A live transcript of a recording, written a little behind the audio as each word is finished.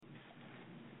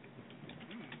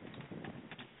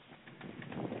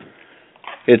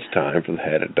It's time for the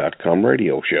Hadit.com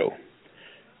radio show.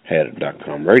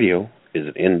 Hadit.com radio is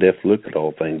an in-depth look at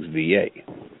all things VA.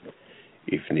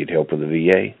 If you need help with the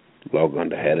VA, log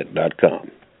on to Hadit.com.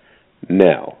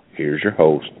 Now, here's your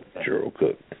host, Gerald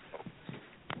Cook.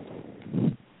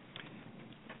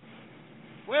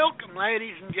 Welcome,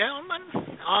 ladies and gentlemen,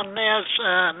 on this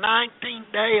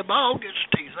 19th day of August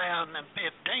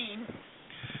 2015.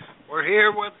 We're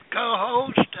here with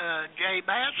co-host Jay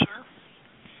Basser,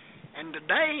 and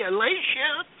today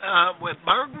Alicia with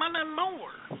Bergman and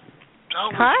Moore. It's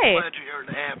always a pleasure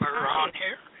to have her on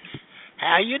here.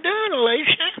 How you doing,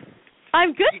 Alicia?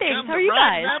 I'm good, thanks. How are you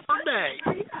guys? Up our day.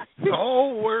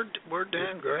 Oh, we're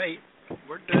doing great.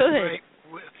 We're doing great.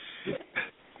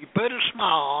 You put a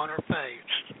smile on her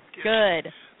face.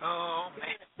 Good. Oh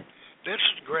man, this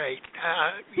is great.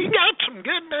 You got some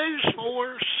good news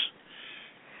for us.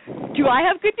 Do I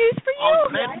have good news for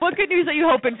you? What good news are you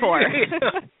hoping for?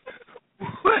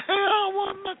 Well, I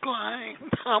won my claim.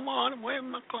 I'm on with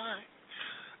my claim.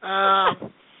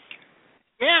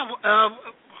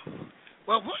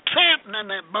 Well, what's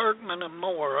happening at Bergman and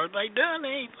Moore? Are they doing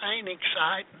anything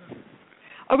exciting?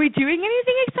 Are we doing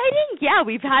anything exciting? Yeah,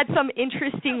 we've had some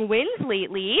interesting wins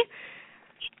lately.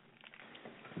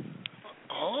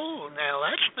 Oh, now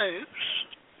that's news.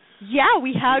 Yeah,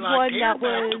 we had one that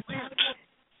was...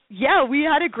 Yeah, we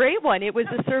had a great one. It was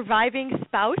a surviving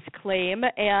spouse claim,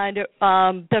 and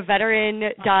the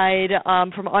veteran died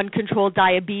from uncontrolled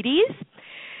diabetes,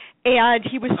 and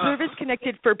he was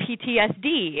service-connected for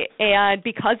PTSD, and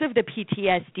because of the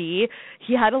PTSD,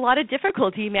 he had a lot of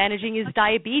difficulty managing his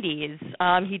diabetes.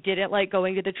 He didn't like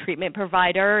going to the treatment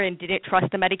provider and didn't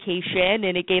trust the medication,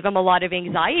 and it gave him a lot of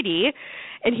anxiety,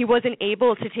 and he wasn't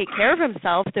able to take care of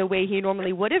himself the way he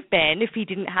normally would have been if he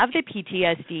didn't have the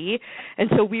PTSD, and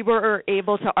so we were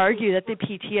able to argue that the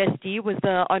PTSD was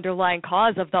the underlying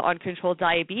cause of the uncontrolled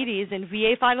diabetes, and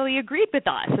VA finally agreed with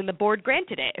us, and the board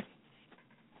granted it.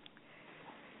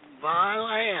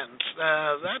 Violence.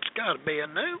 That's got to be a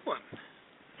new one.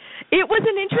 It was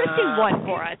an interesting one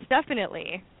for us,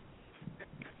 definitely.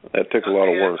 That took a lot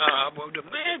of work. I would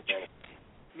imagine.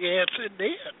 Yes, it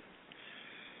did.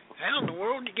 How in the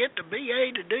world do you get the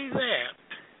VA to do that?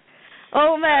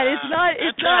 Oh man, it's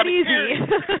not easy.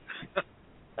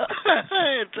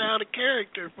 It's out of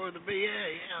character for the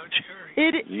VA. I'm sure.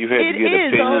 You had to get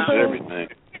opinions and everything.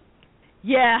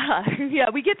 Yeah,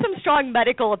 we get some strong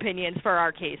medical opinions for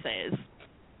our cases.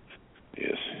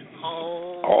 Yes.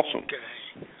 Oh, awesome.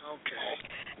 Okay.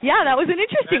 Yeah, that was an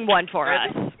interesting one for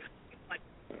us. And,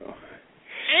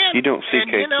 you don't see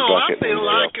cases like I feel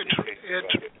like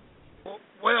it's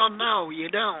well, no, you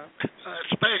don't,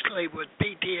 especially with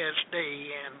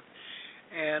PTSD,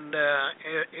 and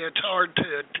it's hard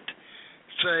to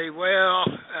say, well,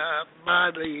 by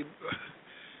the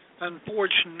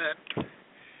unfortunate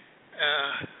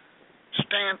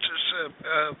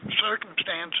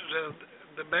circumstances of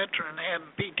the veteran having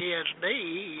PTSD,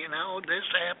 this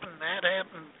happened, that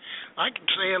happened. I can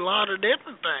see a lot of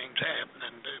different things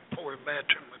happening to a poor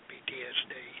veteran with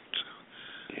PTSD.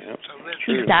 So this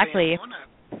exactly. One of them.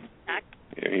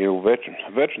 Yeah,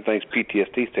 a veteran thinks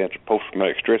PTSD stands for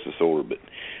post-traumatic stress disorder, but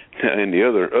in the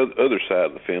other side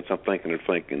of the fence, they're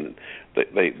thinking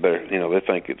they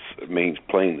think it means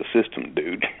playing the system,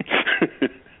 dude.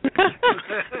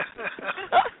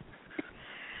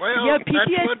 Well, yeah,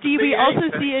 PTSD. We also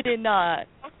see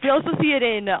it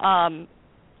in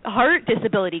heart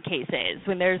disability cases.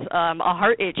 When there's a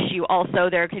heart issue, also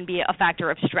there can be a factor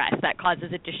of stress that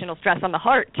causes additional stress on the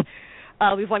heart.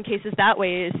 We've won cases that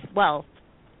way as well.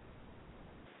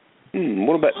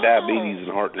 What about diabetes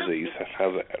and heart disease?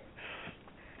 How's that?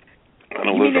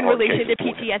 You mean in relation to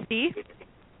PTSD?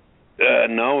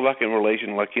 No, like in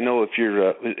relation, if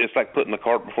you're, it's like putting the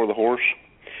cart before the horse.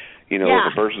 If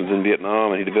a person's in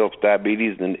Vietnam and he develops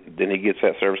diabetes, then he gets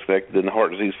that service connected, then the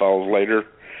heart disease follows later,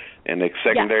 and the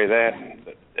secondary to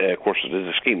that, of course, it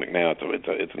is ischemic now.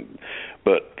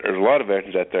 But there's a lot of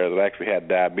veterans out there that actually had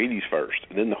diabetes first,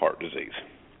 and then the heart disease,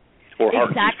 or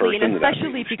heart disease first, and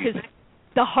especially because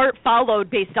the heart followed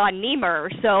based on Niemer,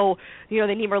 so the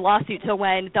Niemer lawsuit. So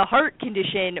when the heart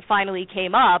condition finally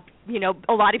came up,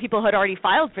 a lot of people had already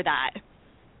filed for that.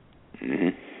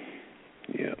 Mhm.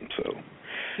 Yeah. So.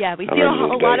 Yeah, we see a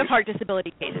lot of heart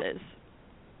disability cases.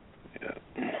 Yeah.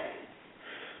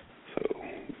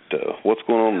 So, what's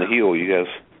going on in the Hill, you guys?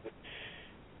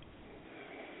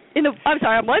 I'm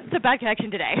sorry, what's the bad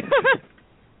connection today?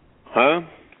 Huh?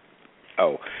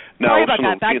 Oh, no. Sorry about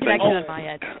that. Bad connection on my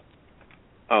end.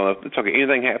 Oh, it's okay.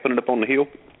 Anything happening up on the Hill?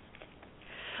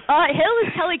 Hill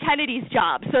is Kelly Kennedy's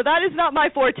job, so that is not my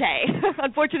forte.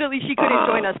 Unfortunately, she couldn't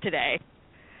join us today.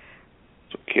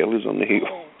 Kelly's on the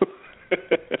Hill.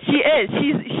 She is.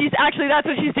 She's actually, that's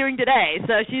what she's doing today.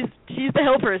 So she's the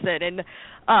Hill person. And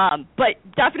but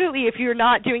definitely, if you're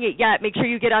not doing it yet, make sure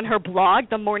you get on her blog,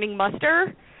 The Morning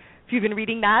Muster. If you've been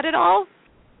reading that at all.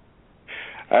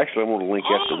 Actually, I'm going to link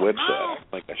that to the website. No. I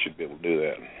think I should be able to do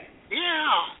that.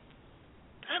 Yeah,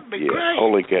 that'd be great.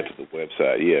 I'll link that to the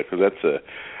website. Yeah, because that's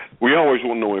we always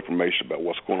want to know information about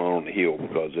what's going on the Hill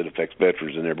because it affects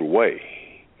veterans in every way.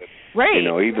 Right. You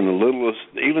know, even the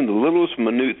littlest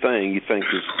minute thing you think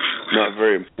is not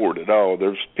very important at all.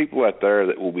 There's people out there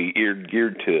that will be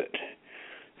geared to it.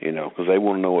 You know, because they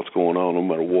want to know what's going on no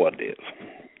matter what it is.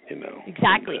 You know.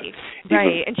 Exactly.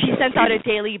 Right. And she sends out a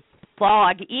daily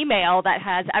blog email that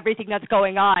has everything that's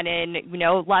going on and, you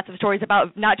know, lots of stories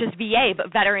about not just VA,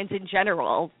 but veterans in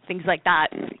general, things like that.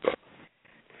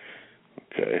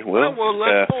 Okay. Well, we'll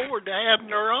look forward to having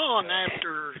her on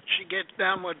after she gets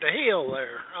done with the Hill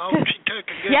there. I hope she took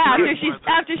a good after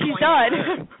she's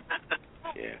done.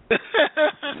 Yeah.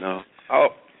 No.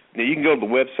 Oh, now you can go to the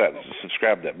website and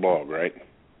subscribe to that blog, right?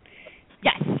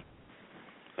 Yes.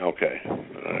 Okay.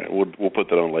 All right. We'll put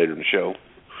that on later in the show.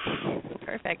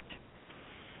 Perfect.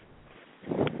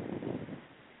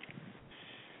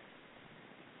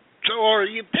 So, are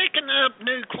you picking up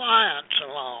new clients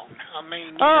along? I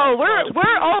mean,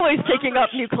 we're always picking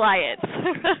up new clients.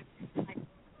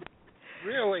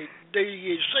 Really? Do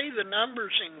you see the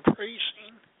numbers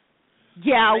increasing?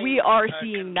 Yeah, we are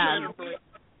seeing them.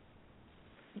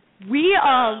 We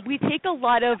take a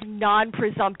lot of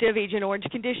non-presumptive Agent Orange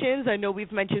conditions. I know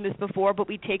we've mentioned this before, but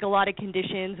we take a lot of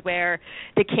conditions where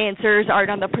the cancers aren't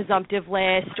on the presumptive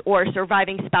list or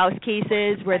surviving spouse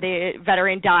cases where the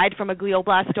veteran died from a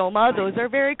glioblastoma. Those are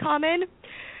very common.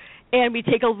 And we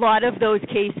take a lot of those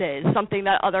cases, something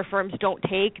that other firms don't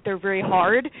take. They're very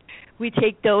hard. We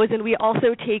take those, and we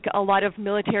also take a lot of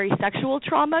military sexual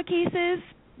trauma cases.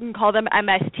 We can call them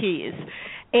MSTs.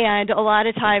 And a lot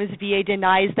of times VA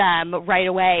denies them right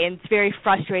away, and it's very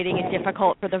frustrating and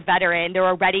difficult for the veteran. They're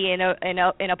already in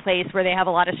a place where they have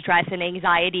a lot of stress and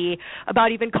anxiety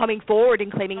about even coming forward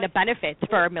and claiming the benefits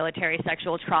for military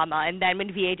sexual trauma. And then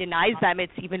when VA denies them,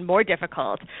 it's even more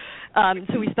difficult.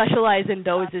 So we specialize in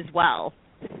those as well.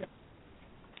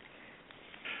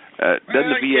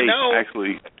 Doesn't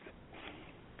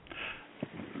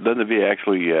the VA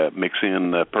actually mix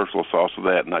in personal assaults with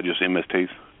that, not just MSTs?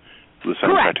 The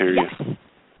same Correct, criteria? Yes.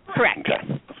 Correct, okay.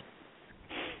 Yes.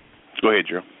 Go ahead,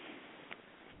 Joe.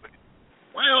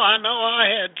 Well, I know I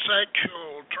had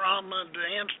sexual trauma the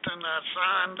instant I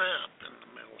signed up in the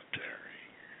military.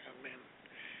 I mean,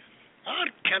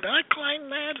 can I claim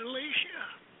that,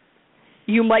 Alicia?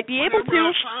 You might be able to.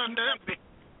 I signed up,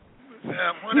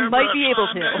 you might be able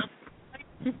to.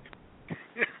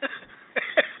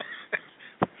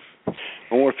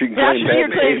 I wonder if you can claim that. Your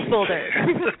claims folder.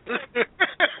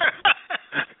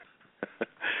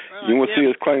 You want to see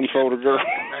his claims folder, girl? I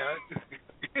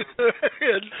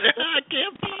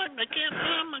can't find my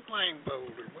claim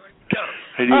folder.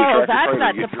 Hey, that's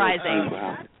not surprising.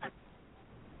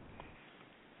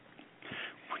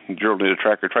 Gerald need a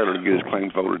tractor trailer to get his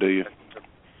claims folder, do you?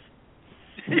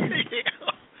 Yeah.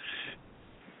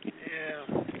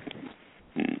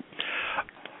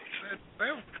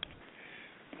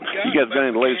 You guys got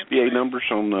any latest VA numbers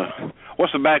on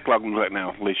what's the backlog look like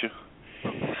now, Alicia?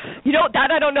 You know,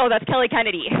 that I don't know. That's Kelly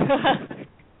Kennedy.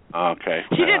 Okay.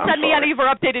 She didn't send me any of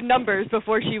her updated numbers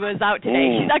before she was out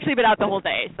today. She's actually been out the whole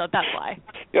day, so that's why.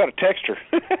 You ought to text her.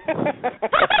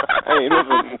 Hey,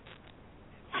 listen.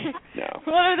 No.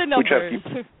 What are the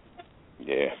numbers?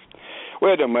 Yeah.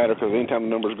 Well, it doesn't matter because anytime the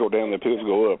numbers go down, the pills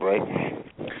go up, right?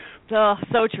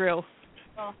 So true.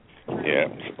 Yeah.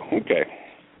 Okay.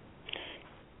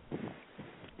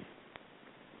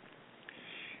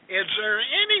 Is there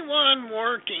anyone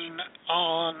working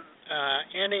on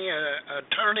any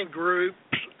attorney groups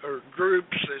or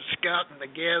groups that's gotten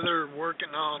together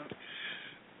working on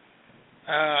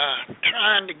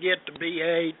trying to get the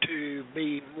VA to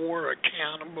be more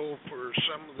accountable for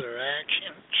some of their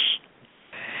actions?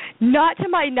 Not to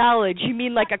my knowledge. You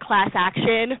mean like a class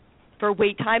action for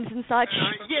wait times and such?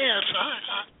 Yes,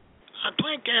 I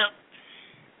think that,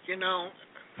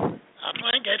 I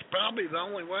think that's probably the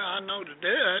only way I know to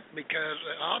do it, because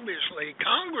obviously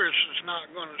Congress is not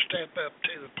going to step up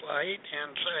to the plate and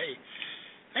say,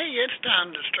 hey, it's time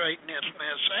to straighten this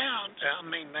mess out. I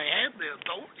mean, they have the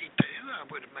authority to, I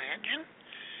would imagine.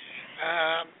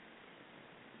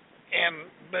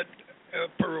 But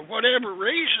for whatever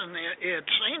reason, it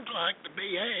seems like the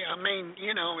VA, I mean,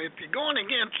 if you're going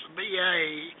against the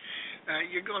VA,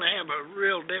 you're going to have a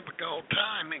real difficult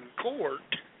time in court.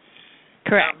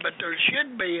 Correct. But there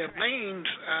should be a means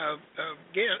of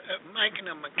making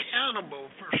them accountable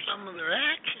for some of their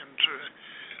actions,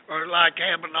 or like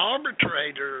have an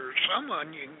arbitrator or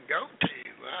someone you can go to.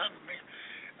 I mean,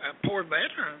 a poor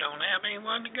veteran don't have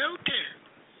anyone to go to.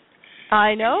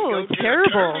 I know, it's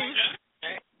terrible.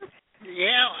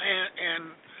 Yeah, and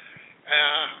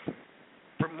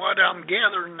from what I'm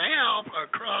gathering now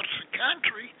across the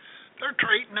country, they're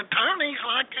treating attorneys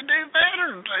like they do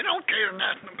veterans. They don't care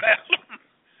nothing about them.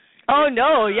 Oh,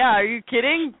 no, yeah, are you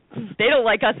kidding? They don't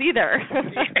like us either.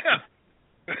 Yeah,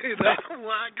 they don't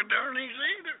like attorneys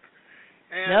either.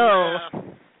 And, no.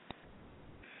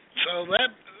 So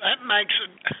that makes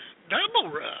it double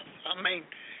rough. I mean,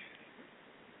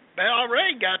 they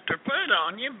already got their foot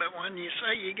on you, but when you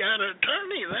say you got an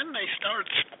attorney, then they start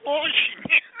squashing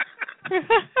you.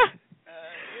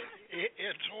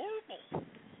 It's horrible.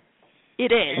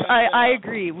 It is. And, I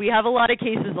agree. We have a lot of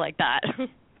cases like that.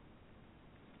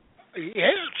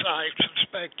 Yes, I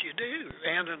suspect you do.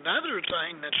 And another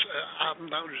thing that I've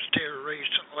noticed here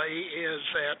recently is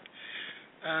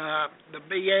that the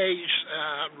VA's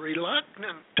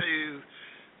reluctant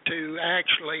to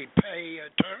actually pay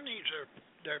attorneys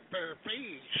their fair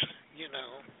fees, you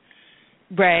know.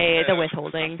 Right, the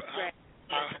withholding.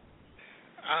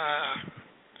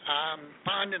 I'm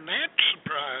finding that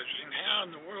surprising. How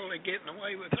in the world are they getting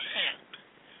away with that?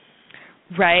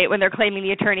 Right, when they're claiming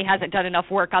the attorney hasn't done enough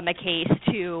work on the case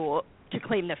to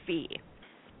claim the fee.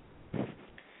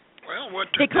 Well, what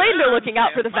they claim they're looking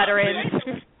out for the veterans.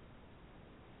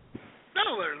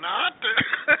 No, they're not.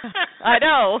 I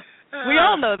know. We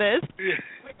all know this.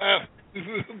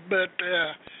 But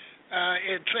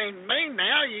it seems to me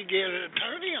now you get an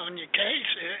attorney on your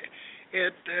case,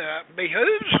 it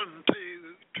behooves them to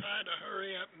try to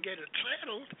hurry up and get it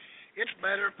settled. It's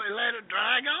better if they let it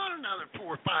drag on another 4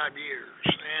 or 5 years,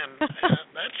 and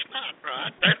that's not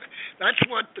right. That's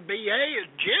what the VA is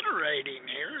generating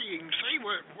here. You can see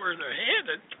where they're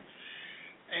headed,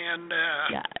 and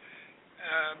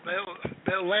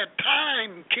they'll let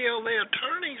time kill the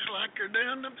attorneys like they're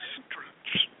doing the veterans.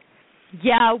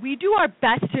 Yeah, we do our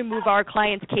best to move our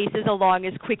clients' cases along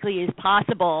as quickly as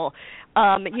possible.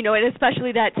 You know, and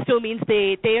especially that still means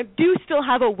they do still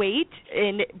have a wait,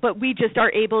 but we just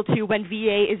are able to, when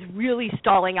VA is really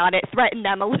stalling on it, threaten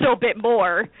them a little bit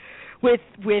more with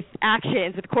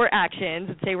actions, with court actions,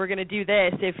 and say we're going to do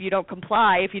this if you don't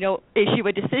comply, if you don't issue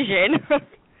a decision.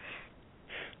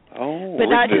 Oh, but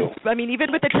not just, I mean,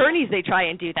 even with attorneys, they try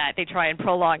and do that. They try and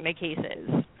prolong the cases.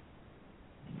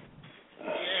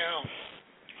 Yeah.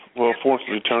 Well,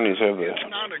 fortunately, attorneys have It's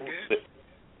not a good.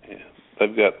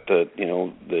 They've got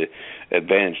the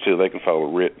advantage too. They can file a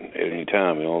writ at any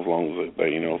time, as long as if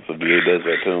the VA does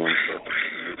that to them. So.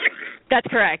 That's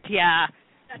correct. Yeah,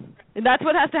 and that's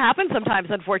what has to happen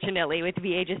sometimes, unfortunately, with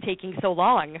VA just taking so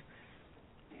long.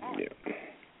 Yeah.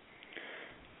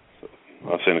 So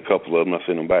I've seen a couple of them. I've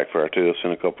seen them backfire too. I've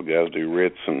seen a couple of guys do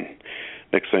writs, and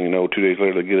next thing you know, 2 days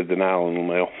later they get a denial in the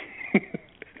mail.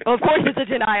 Well, of course, it's a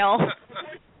denial.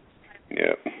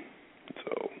 Yeah.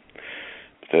 So.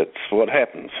 That's what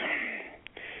happens.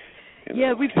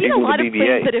 Yeah, we've seen a lot of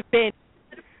claims that have been.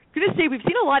 I'm going to say we've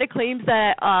seen a lot of claims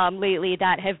that lately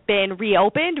that have been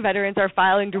reopened. Veterans are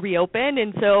filing to reopen,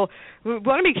 and so we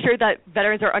want to make sure that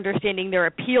veterans are understanding their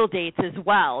appeal dates as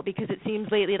well, because it seems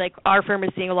lately like our firm is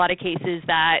seeing a lot of cases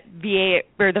that VA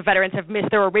or the veterans have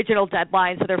missed their original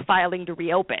deadline, so they're filing to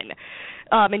reopen.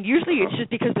 And usually it's just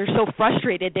because they're so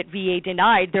frustrated that VA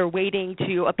denied, they're waiting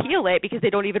to appeal it because they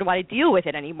don't even want to deal with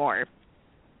it anymore.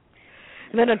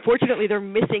 And then, unfortunately, they're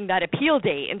missing that appeal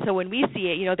date. And so when we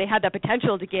see it, they had the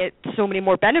potential to get so many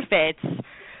more benefits,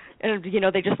 and,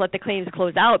 they just let the claims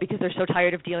close out because they're so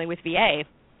tired of dealing with VA.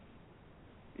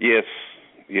 Yes,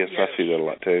 I see that a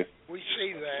lot, too. We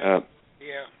see that,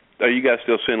 yeah. Are you guys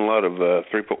still seeing a lot of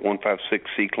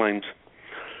 3.156C claims?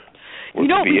 We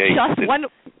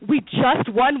just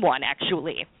won one,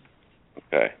 actually.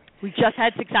 Okay. We just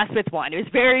had success with one. It was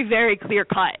very, very clear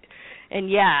cut. And,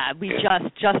 we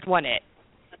just won it.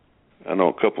 I know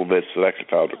a couple of vets that actually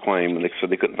filed a claim, and they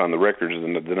said they couldn't find the records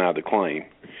and they denied the claim.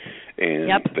 And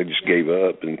they just gave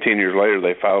up. And 10 years later,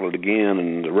 they filed it again,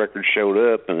 and the records showed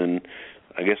up, and then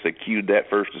I guess they queued that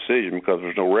first decision because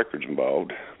there's no records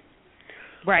involved.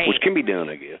 Right. Which can be done,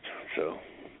 I guess. So.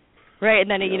 Right, and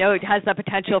then, it has the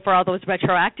potential for all those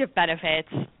retroactive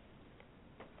benefits.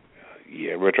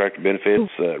 Yeah, retroactive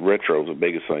benefits, retro is the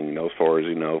biggest thing, as far as,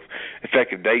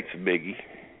 effective date's a biggie.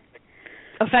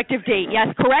 Effective date, yes,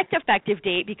 correct effective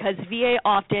date, because VA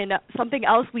often, something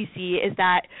else we see is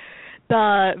that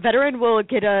the veteran will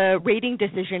get a rating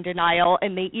decision denial,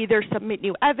 and they either submit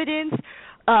new evidence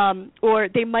Or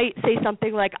they might say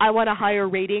something like, I want a higher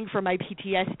rating for my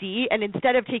PTSD, and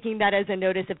instead of taking that as a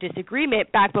notice of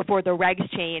disagreement back before the regs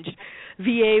changed,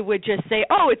 VA would just say,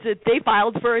 they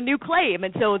filed for a new claim,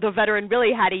 and so the veteran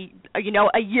really had a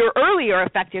year earlier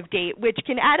effective date, which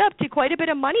can add up to quite a bit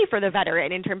of money for the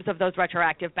veteran in terms of those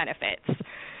retroactive benefits.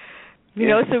 So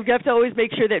you have to always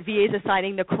make sure that VA is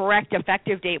assigning the correct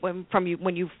effective date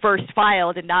when you first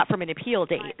filed and not from an appeal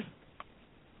date.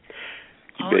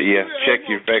 Check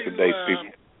your effective dates, people.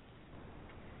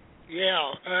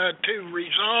 To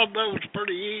resolve those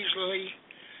pretty easily,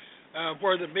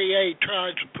 where the VA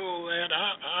tries to pull that,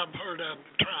 I've heard of them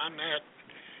trying that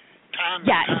time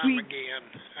and time again.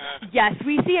 Yes,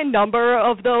 we see a number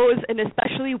of those, and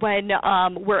especially when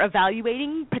we're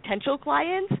evaluating potential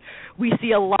clients, we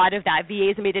see a lot of that.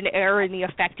 VA's made an error in the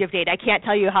effective date. I can't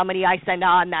tell you how many I send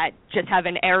on that just have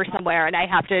an error somewhere, and I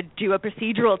have to do a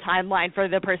procedural timeline for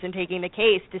the person taking the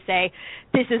case to say,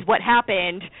 this is what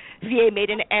happened. VA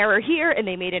made an error here, and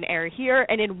they made an error here,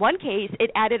 and in one case, it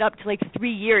added up to like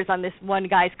 3 years on this one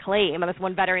guy's claim, on this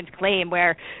one veteran's claim,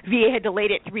 where VA had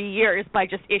delayed it 3 years by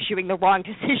just issuing the wrong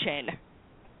decision.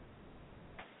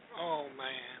 Oh, man.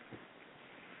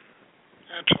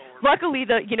 That's horrible. Luckily,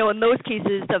 in those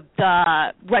cases,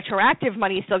 the retroactive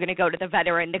money is still going to go to the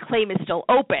veteran. The claim is still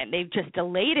open. They've just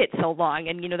delayed it so long,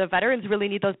 and, the veterans really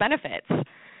need those benefits.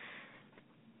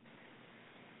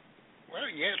 Well,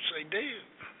 yes, they do.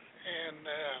 And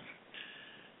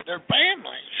their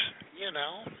families,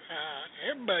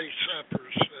 everybody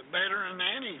suffers, the veteran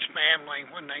and his family,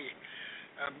 when they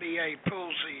VA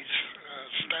pulls these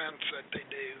stunts that they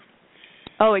do.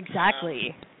 Oh,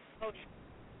 exactly.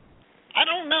 I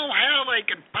don't know how they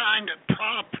can find it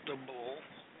profitable.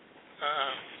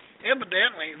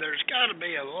 Evidently, there's got to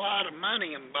be a lot of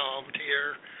money involved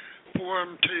here for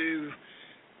them to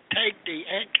take the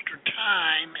extra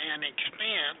time and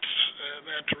expense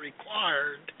that's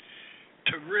required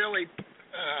to really,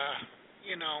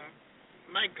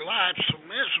 make life so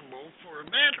miserable for a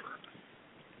veteran.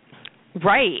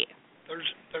 Right.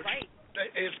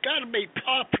 It's got to be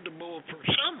profitable for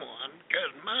someone,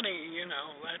 because money,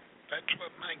 that's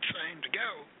what makes things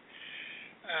go.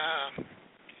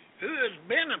 Who is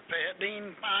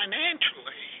benefiting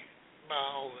financially by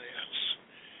all this?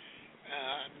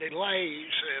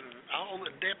 Delays and all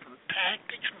the different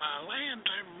tactics my land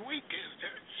every week.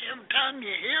 Every time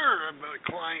you hear of a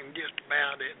claim, just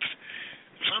about it's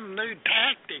some new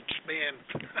tactics being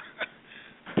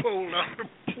pulled on the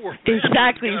poor veteran.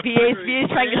 Exactly. VA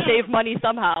is trying to save money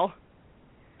somehow.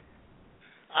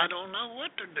 I don't know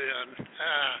what they're doing.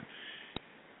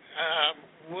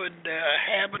 Would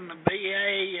having the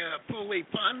VA fully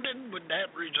funded, would that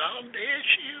resolve the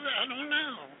issue? I don't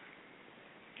know.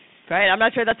 Right, I'm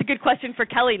not sure. That's a good question for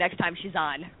Kelly next time she's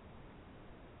on.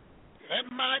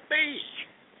 That might be.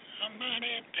 I might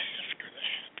have to ask her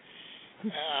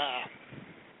that.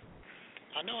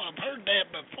 I know I've heard that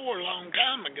before a long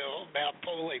time ago about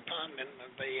fully funding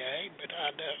the VA, but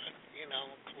of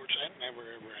course that never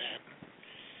ever happened.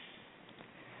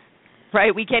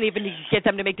 Right, we can't even get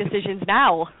them to make decisions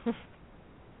now.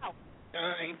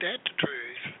 Ain't that the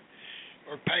truth?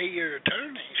 Or pay your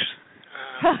attorneys.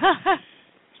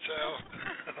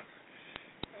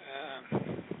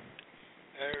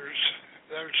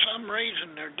 There's some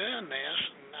reason they're doing this,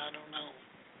 and I don't know.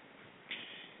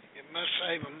 It must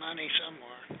save them money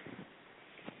somewhere.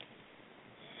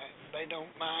 They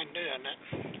don't mind doing it.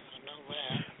 I know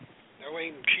that. They'll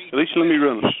even cheat. Alicia,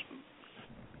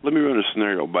 let me run a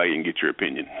scenario by you and get your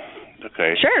opinion.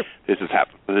 Okay. Sure. This is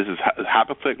a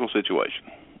hypothetical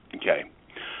situation. Okay.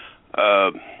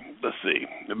 Let's see.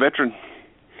 The veteran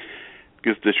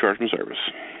gets discharged from service,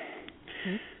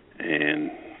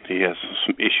 and he has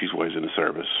some issues while he's in the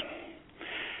service.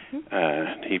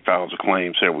 He files a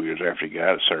claim several years after he got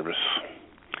out of service,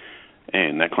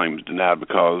 and that claim is denied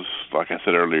because, like I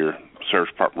said earlier, service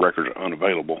department records are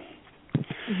unavailable.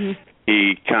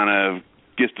 He kind of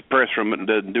gets depressed from it and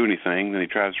doesn't do anything. Then he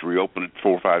tries to reopen it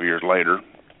 4 or 5 years later,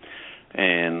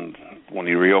 and when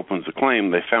he reopens the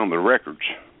claim, they found the records,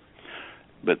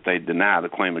 but they deny the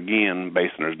claim again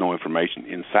based on there's no information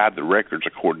inside the records,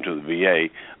 according to the VA,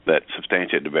 that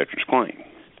substantiate the veteran's claim.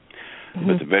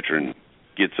 But the veteran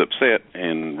gets upset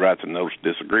and writes a notice of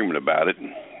disagreement about it,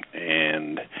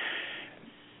 and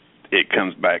it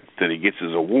comes back that he gets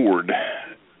his award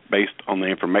based on the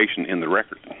information in the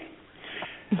record.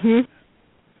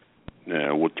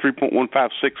 Now, would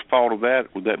 3.156 fall to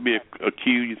that? Would that be a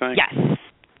cue, you think?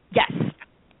 Yes.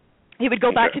 He would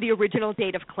go back to the original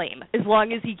date of claim, as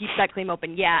long as he keeps that claim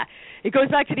open. Yeah. It goes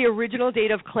back to the original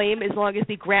date of claim as long as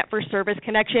the grant for service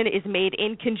connection is made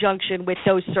in conjunction with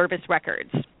those service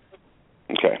records.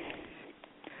 Okay.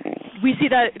 We see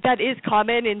that is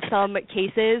common in some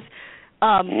cases.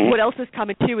 What else is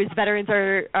common, too, is veterans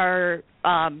are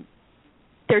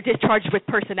they're discharged with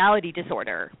personality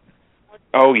disorder.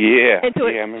 Oh, yeah. And so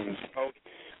I remember.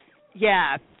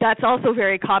 Yeah, that's also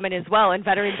very common as well, and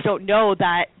veterans don't know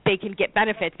that they can get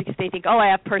benefits because they think, oh,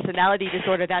 I have personality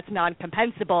disorder, that's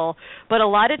non-compensable. But a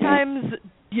lot of times,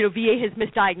 VA has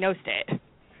misdiagnosed it.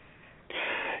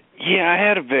 Yeah, I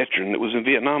had a veteran that was in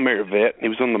Vietnam, era vet. He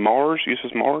was on the Mars,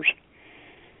 USS Mars.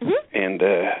 Mm-hmm. And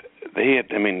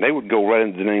they would go right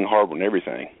into Dunedin Harbor and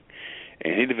everything.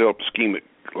 And he developed ischemic,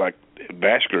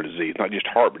 vascular disease, not just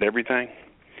heart, but everything.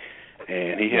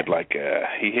 And he had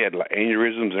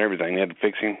aneurysms and everything. They had to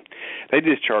fix him. They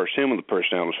discharged him with the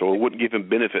personality disorder, wouldn't give him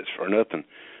benefits for nothing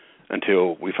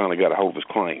until we finally got a hold of his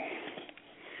claim.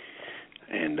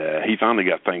 And he finally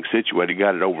got things situated,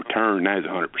 got it overturned. Now he's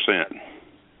 100%.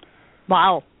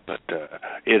 Wow. But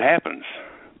it happens,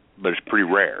 but it's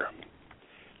pretty rare.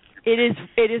 It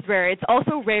is rare. It's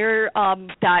also rare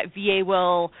that VA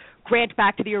will grant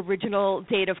back to the original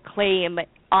date of claim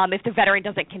if the veteran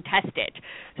doesn't contest it.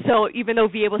 So even though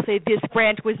VA will say this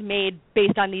grant was made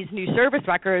based on these new service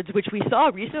records, which we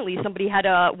saw recently, somebody had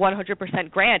a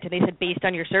 100% grant, and they said based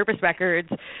on your service records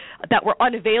that were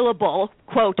unavailable,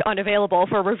 quote, unavailable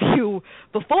for review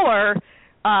before,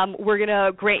 we're going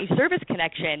to grant you service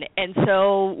connection. And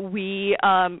so we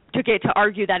took it to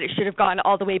argue that it should have gone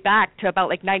all the way back to about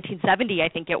 1970, I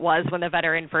think it was, when the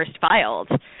veteran first filed.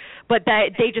 But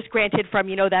that they just granted from,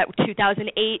 that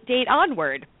 2008 date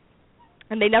onward.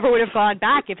 And they never would have gone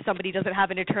back if somebody doesn't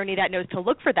have an attorney that knows to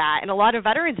look for that. And a lot of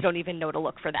veterans don't even know to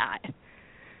look for that.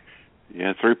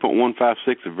 Yeah, 3.156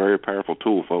 is a very powerful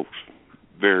tool, folks.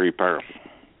 Very powerful.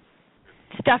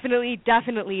 It's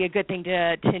definitely a good thing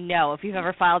to know if you've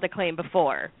ever filed a claim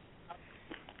before.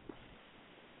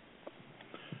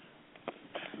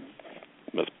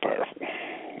 That's powerful.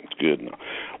 It's good.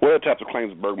 What other types of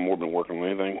claims has Bergman Moore been working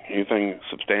on? Anything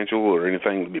substantial or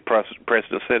anything to be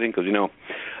precedent setting? Because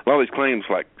a lot of these claims,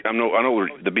 I know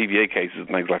the BVA cases and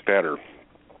things like that are,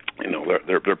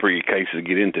 they're pretty cases to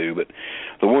get into. But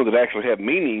the ones that actually have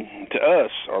meaning to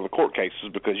us are the court cases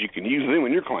because you can use them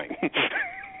in your claim.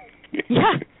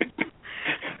 Yeah.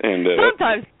 And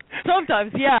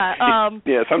sometimes, yeah.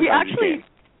 Yeah, sometimes you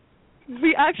can.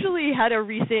 We actually had a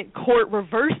recent court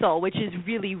reversal, which is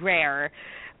really rare.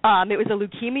 It was a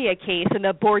leukemia case, and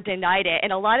the board denied it.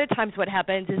 And a lot of times what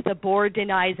happens is the board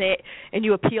denies it, and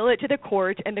you appeal it to the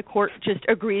court, and the court just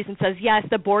agrees and says, yes,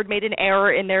 the board made an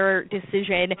error in their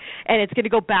decision, and it's going to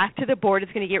go back to the board.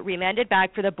 It's going to get remanded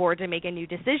back for the board to make a new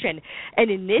decision. And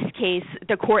in this case,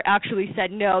 the court actually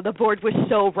said, no, the board was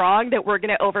so wrong that we're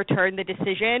going to overturn the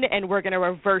decision, and we're going to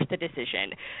reverse the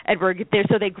decision. And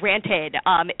so they granted.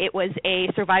 It was a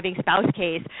surviving spouse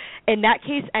case, and that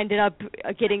case ended up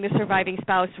getting the surviving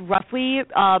spouse roughly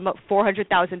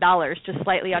 $400,000, just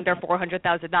slightly under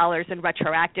 $400,000 in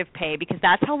retroactive pay, because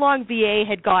that's how long VA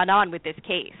had gone on with this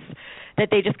case, that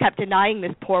they just kept denying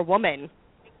this poor woman.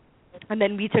 And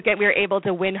then we took it, we were able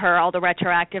to win her all the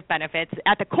retroactive benefits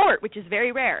at the court, which is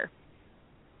very rare.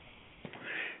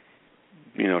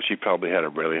 She probably had a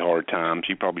really hard time.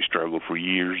 She probably struggled for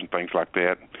years and things like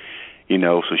that,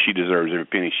 so she deserves every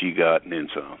penny she got and then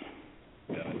some.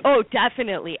 Oh,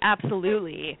 definitely,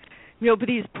 absolutely. But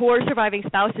these poor surviving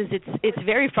spouses, it's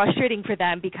very frustrating for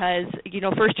them because,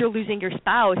 first you're losing your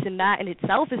spouse, and that in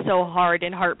itself is so hard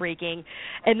and heartbreaking.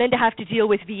 And then to have to deal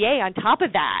with VA on top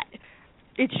of that,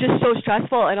 it's just so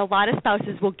stressful, and a lot of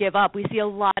spouses will give up. We see a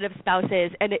lot of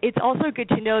spouses, and it's also good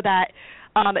to know that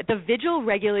the vigil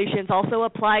regulations also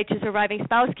apply to surviving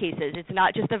spouse cases. It's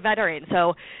not just a veteran.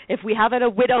 So if we have a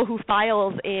widow who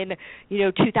files in,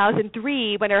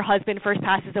 2003 when her husband first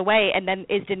passes away and then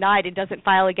is denied and doesn't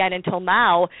file again until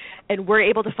now, and we're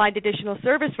able to find additional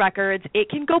service records, it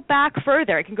can go back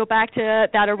further. It can go back to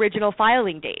that original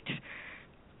filing date.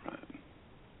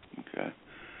 Okay.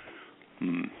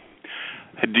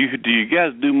 Do you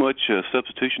guys do much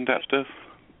substitution type stuff?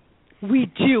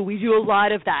 We do. We do a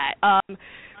lot of that.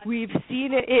 We've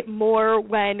seen it more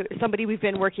when somebody we've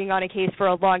been working on a case for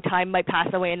a long time might pass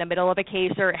away in the middle of a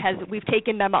case, or we've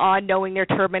taken them on knowing they're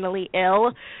terminally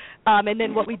ill. And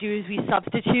then what we do is we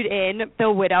substitute in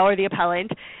the widow or the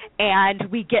appellant, and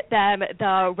we get them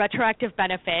the retroactive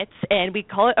benefits, and we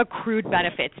call it accrued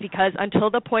benefits because until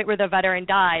the point where the veteran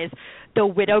dies, the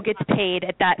widow gets paid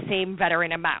at that same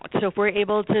veteran amount. So if we're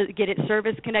able to get it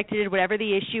service connected, whatever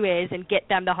the issue is, and get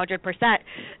them the 100%,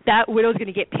 that widow's going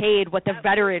to get paid what the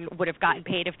veteran would have gotten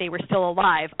paid if they were still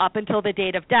alive up until the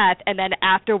date of death, and then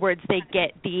afterwards they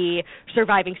get the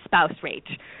surviving spouse rate,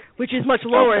 which is much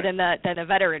lower than the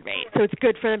veteran rate. So it's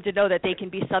good for them to know that they can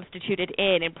be substituted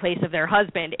in place of their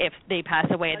husband if they pass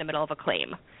away in the middle of a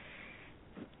claim.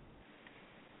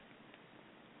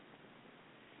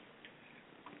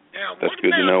 Now, that's what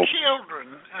good to about know.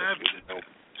 Children?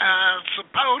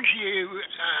 Suppose you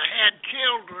had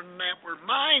children that were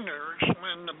minors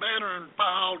when the veteran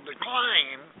filed the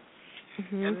claim,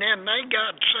 and then they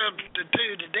got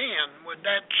substituted in. Would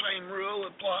that same rule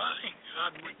apply?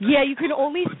 Yeah, you can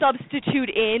only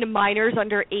substitute in minors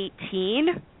under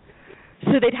 18,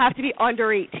 so they'd have to be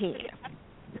under 18.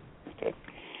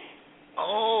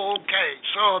 Oh, okay.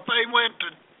 So if they went to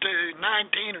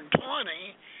 19 or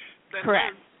 20, then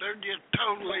correct. They're just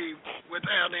totally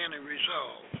without any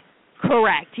resolve.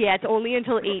 Correct. Yeah, it's only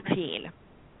until 18.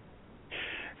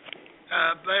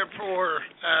 Therefore,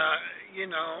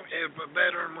 if a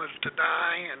veteran was to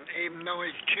die, and even though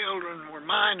his children were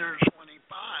minors when he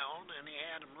filed and he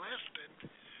had them listed,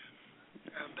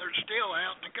 they're still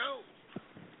out to go.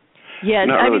 Yes,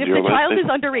 I mean, if the child is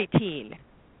under 18,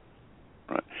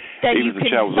 right, then you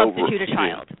can substitute a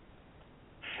child.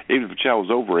 Even if a child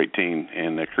was over 18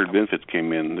 and accrued benefits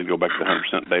came in, they go back to the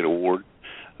 100% date award,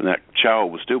 and that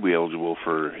child would still be eligible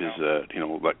for his,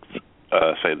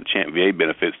 say the Champ VA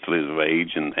benefits till his of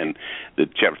age and the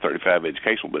Chapter 35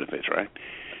 educational benefits, right?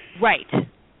 Right.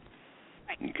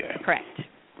 Okay. Correct.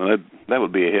 Well, that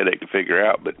would be a headache to figure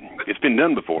out, but it's been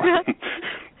done before.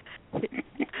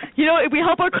 We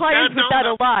help our clients with that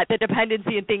a lot, the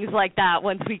dependency and things like that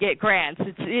once we get grants.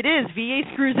 It is. VA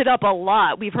screws it up a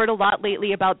lot. We've heard a lot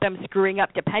lately about them screwing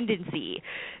up dependency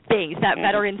things, that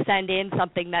veterans send in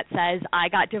something that says, I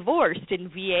got divorced,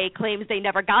 and VA claims they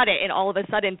never got it, and all of a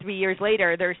sudden 3 years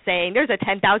later they're saying there's a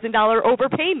 $10,000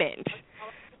 overpayment.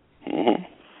 Mm-hmm.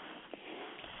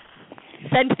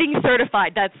 Send things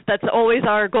certified. That's always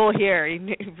our goal here.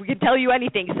 We can tell you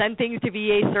anything. Send things to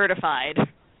VA certified.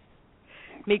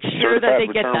 Make sure that they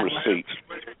get them. Receipts.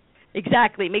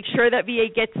 Exactly. Make sure that VA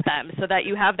gets them so that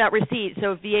you have that receipt.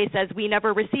 So if VA says, we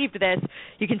never received this,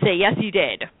 you can say, yes, you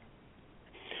did.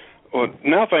 Well,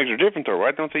 now things are different, though,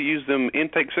 right? Don't they use them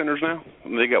intake centers now?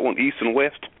 They got one east and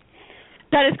west.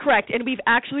 That is correct, and we've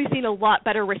actually seen a lot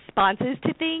better responses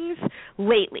to things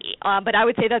lately. But I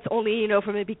would say that's only,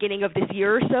 from the beginning of this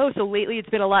year or so. So lately it's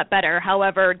been a lot better.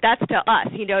 However, that's to us,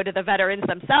 to the veterans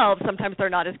themselves, sometimes they're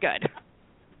not as good.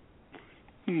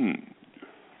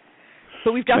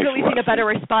 But we've definitely seen a better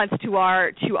response to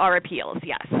our appeals,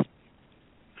 yes.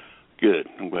 Good.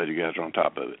 I'm glad you guys are on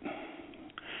top of it.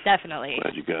 Definitely.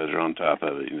 Glad you guys are on top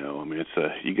of it. It's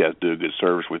you guys do a good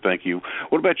service. We thank you.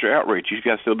 What about your outreach? You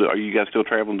guys still do? Are you guys still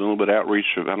traveling, doing a little bit of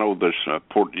outreach? I know there's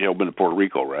y'all been to Puerto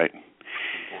Rico, right?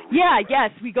 Yeah,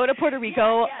 yes, we go to Puerto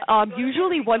Rico.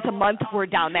 Usually once a month we're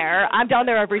down there. I'm down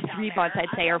there every 3 months, I'd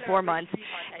say, or 4 months,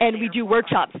 and we do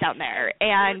workshops down there.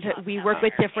 And we work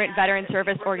with different veteran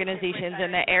service organizations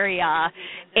in the area,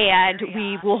 and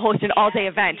we will host an all-day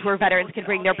event where veterans can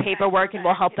bring their paperwork, and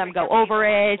we'll help them go over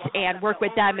it and work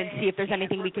with them and see if there's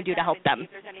anything we can do to help them.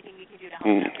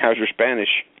 How's your Spanish?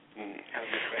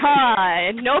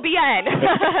 No bien.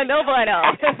 No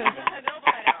bueno.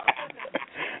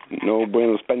 No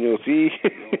bueno español, sí.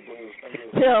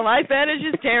 No, my Spanish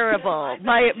is terrible.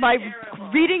 My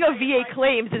reading of VA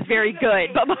claims is very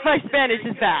good, but my Spanish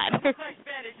is bad.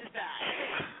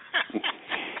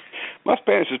 My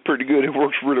Spanish is pretty good. It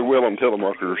works really well on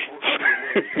telemarketers.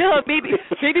 No, maybe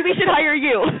we should hire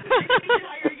you.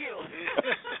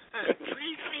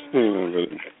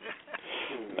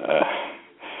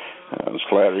 That was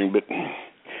flattering, but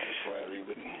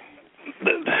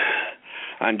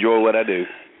I enjoy what I do.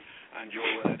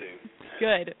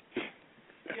 Good.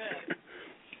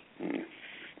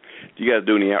 Do you guys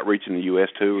do any outreach in the U.S.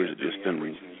 too, or is it just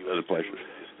in other places?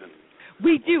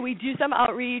 We do some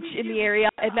outreach in the area,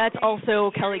 and that's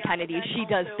also Kelly Kennedy. She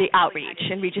does the outreach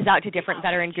and reaches out to different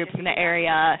veteran groups in the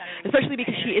area, especially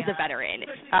because she is a veteran.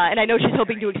 And I know she's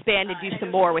hoping to expand and do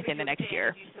some more within the next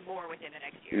year.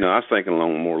 I was thinking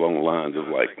more along the lines of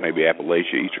like maybe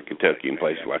Appalachia, Eastern Kentucky, and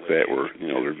places like that where,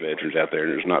 there's veterans out there,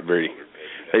 and there's not very,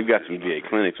 they've got some VA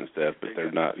clinics and stuff, but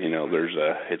they're not,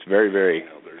 it's very, very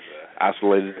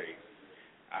isolated.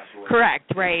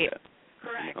 Correct, right.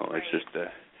 It's just, I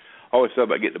always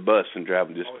thought about getting the bus and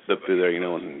driving just up through there,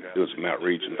 and doing some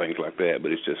outreach and things like that,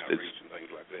 but it's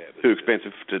too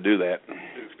expensive to do that.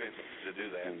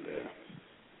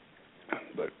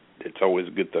 But it's always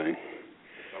a good thing.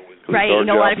 Right, you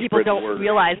know, a lot of people don't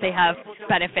realize they have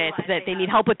benefits, that they need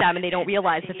help with them, and they don't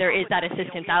realize that there is that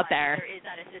assistance out there.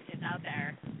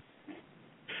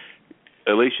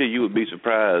 Alicia, you would be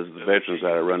surprised the veterans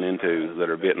that I run into that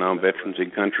are Vietnam veterans in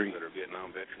country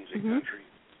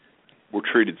were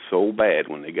treated so bad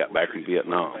when they got back from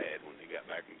Vietnam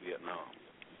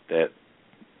that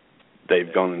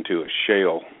they've gone into a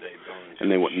shell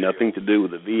and they want nothing to do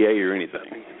with the VA or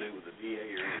anything.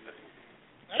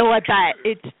 Oh, I bet.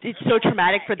 It's so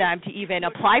traumatic for them to even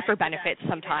apply for benefits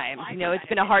sometimes. You know, it's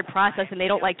been a hard process, and they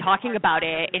don't like talking about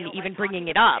it and even bringing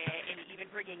it up.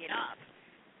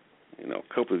 You know,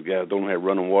 a couple of guys don't have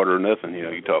running water or nothing. You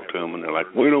know, you talk to them, and they're like,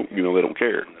 we don't, you know, they don't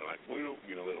care.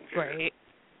 Right.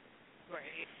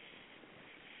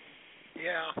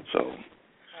 Yeah. So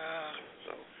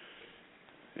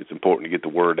it's important to get the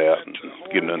word out and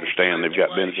get them to understand they've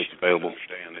got benefits available.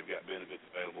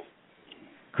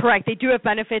 Correct. They do have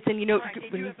benefits, and, you know,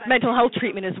 mental health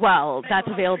treatment as well. That's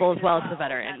available as well to the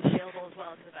veterans.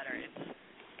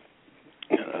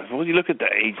 Well, you look at the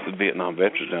age of the Vietnam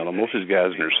veterans now. Most of these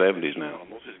guys in their 70s now.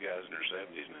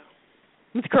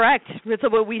 That's correct. That's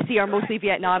what we see are mostly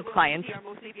Vietnam clients. Yeah.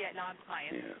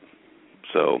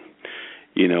 So,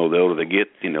 you know, the older they get,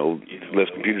 you know, less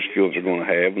computer skills they're going to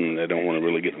have, and they don't want to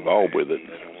really get involved with it.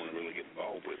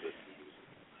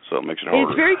 So it makes it harder.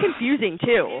 It's very confusing,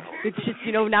 too. It's just,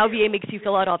 you know, now VA makes you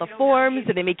fill out all the forms,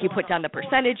 and they make you put down the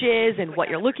percentages and what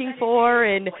you're looking for,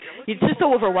 and it's just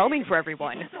so overwhelming for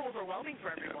everyone.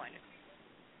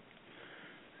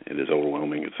 It is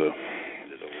overwhelming.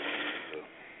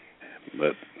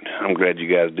 But I'm glad you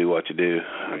guys do what you do.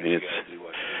 I mean,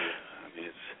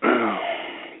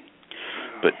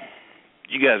 but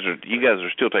you guys are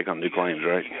still taking on new claims,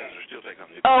 right?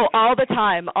 Oh, all the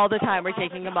time we're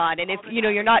taking them on. And if, you know,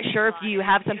 you're not sure if you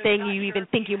have something, you even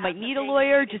think you might need a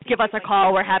lawyer, just give us a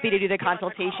call. We're happy to do the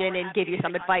consultation and give you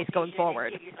some advice going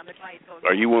forward.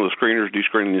 Are you one of the screeners? Do you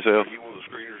screen yourself?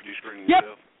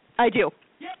 Yep, I do.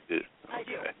 Good.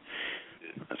 Okay.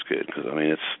 That's good, because, I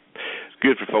mean, it's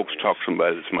good for folks to talk to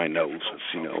somebody that somebody knows.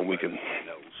 It's, you know, we can, you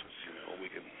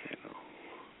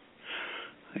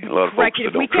know, a lot of correct. folks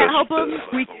If that we don't can't trust, help them, if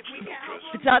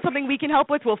it's not something we can help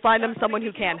with, we'll find them someone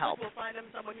who can help.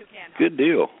 Good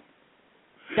deal.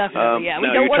 Definitely, yeah. We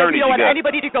don't want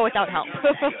anybody to go without help.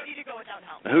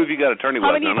 Who have you got attorney-wise?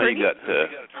 How many attorneys?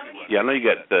 I know you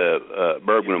got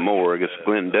Bergman and Moore. I guess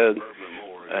Glenn and Doug.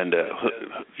 And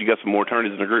you got some more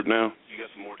attorneys in the group now?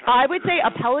 I would say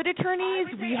appellate attorneys,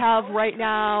 we have right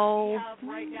now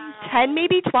 10,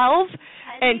 maybe 12.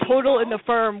 And total in the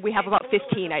firm, we have about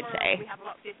 15, I'd say.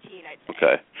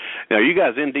 Okay. Now, are you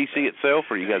guys in D.C. itself,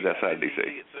 or are you guys outside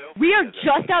D.C.? We are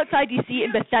just outside D.C.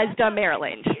 in Bethesda,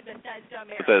 Maryland.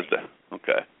 Bethesda.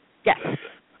 Okay. Yes.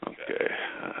 Okay.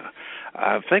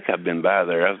 I think I've been by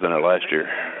there. I was in there last year.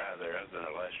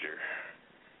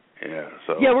 Yeah.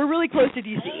 So. Yeah, we're really close to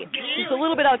D.C. Just a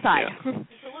little bit outside. Yeah.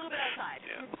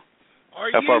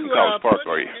 How far from College Park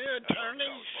are you?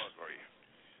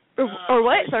 Or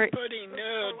what? Sorry. Putting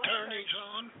attorneys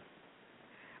on.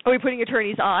 Are we putting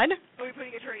attorneys on?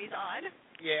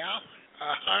 Yeah.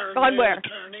 Hiring on where?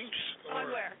 Attorneys.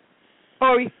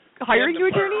 Are we hiring new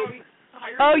attorneys?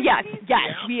 Oh, yes.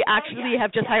 We actually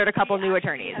have just hired a couple new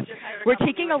attorneys. We're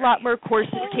taking a lot more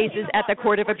cases at the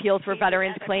Court of Appeals for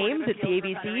Veterans Claims at the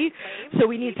ABC, so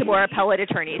we need some more appellate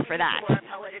attorneys for that.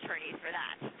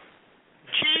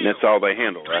 And that's all they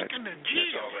handle, right?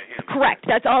 Correct.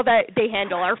 That's all that they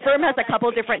handle. Our firm has a couple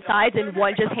different sides, and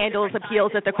one just handles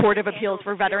appeals at the Court of Appeals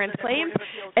for Veterans Claims,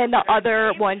 and the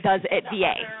other one does at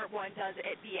VA.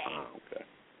 Okay.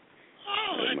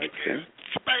 Oh, that makes sense.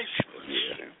 Specialist.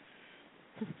 Yeah.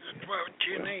 That's what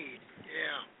you need.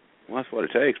 Yeah. Well, that's what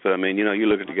it takes. But, I mean, you know, you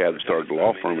look at the guy that started the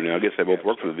law firm, and I guess they both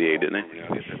worked for the VA, didn't they?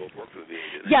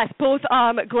 Yes, both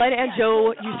Glenn and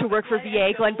Joe used to work for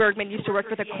VA. Glenn Bergman used to work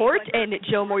for the court, and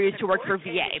Joe Moore used to work for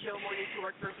VA.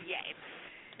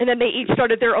 And then they each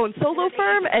started their own solo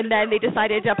firm, and then they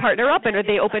decided to partner up, and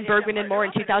they opened Bergman and Moore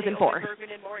in 2004.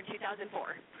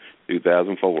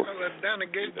 2004. Well, they've done a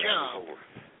good job.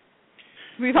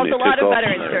 We've helped a lot of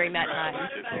veterans during that time.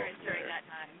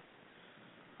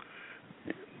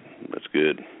 That's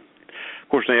good. Of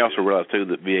course, they also realize, too,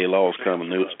 that VA law is kind of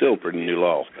new. It's still pretty new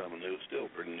law.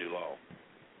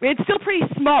 It's still pretty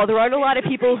small. There aren't a lot of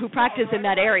people who practice in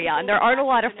that area, and there aren't a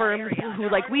lot of firms who,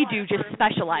 like we do, just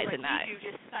specialize in that.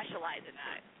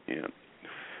 Yeah.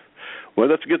 Well,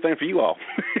 that's a good thing for you all.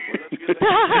 Cuts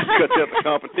out the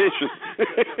competition.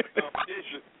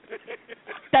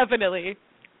 Definitely.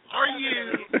 Are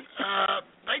you,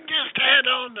 they just had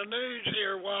on the news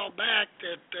here a while back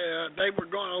that they were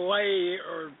going to lay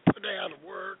or put out of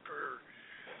work or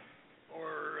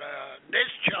or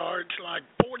discharged like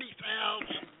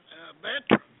 40,000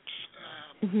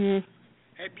 veterans.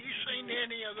 Have you seen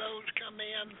any of those come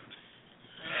in?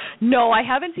 No, I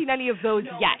haven't seen any of those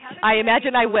yet. I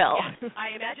imagine I will.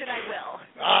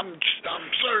 I'm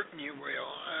certain you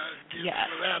will.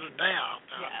 Without a doubt,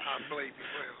 I believe you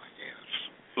will. Yes.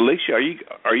 Alicia,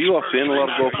 are you all seeing a lot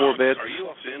of Gulf War vets?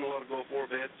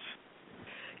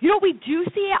 You know, we do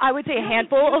see, I would say, a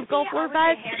handful of Gulf War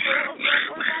vets.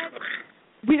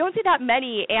 We don't see that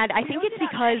many, and I think it's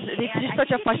because it's just such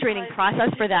a frustrating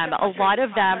process for them. A lot of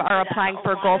them are applying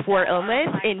for Gulf War illness,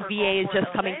 and VA is just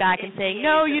coming back and saying,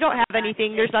 no, you don't have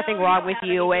anything, there's nothing wrong with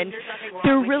you, and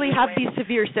they really have these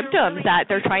severe symptoms that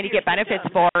they're trying to get benefits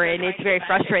for, and it's very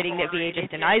frustrating that VA just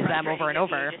denies them over and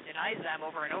over.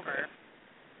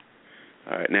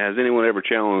 All right, now, has anyone ever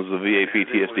challenged the VA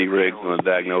PTSD regs on the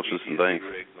diagnosis and things?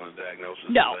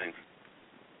 No.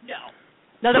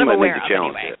 Not that I'm aware of,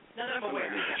 anyway.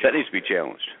 That needs to be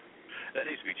challenged.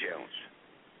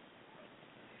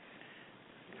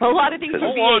 A lot of things in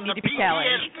VA need to be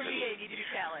challenged.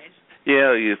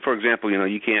 Yeah, for example,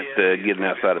 you can't get an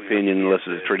outside opinion unless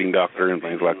it's a treating doctor and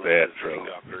things like that.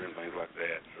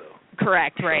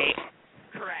 Correct, right.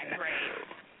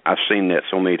 I've seen that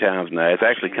so many times now. It's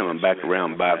actually coming back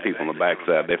around by people on the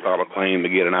backside. They file a claim to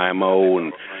get an IMO,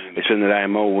 and they send that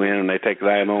IMO in, and they take the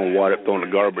IMO and wad it, throw it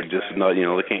in the garbage. Just not, they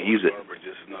can't use it.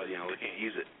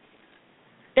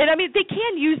 And I mean, they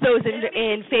can use those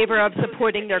in favor of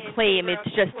supporting their claim. It's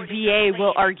just VA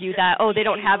will argue that, they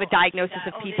don't have a diagnosis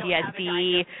of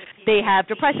PTSD, they have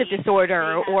depressive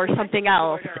disorder or something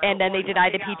else, and then they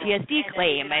deny the PTSD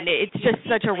claim, and it's just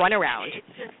such a runaround.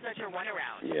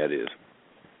 Yeah, it is.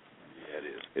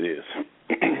 It is.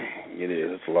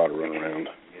 It's a lot of runaround.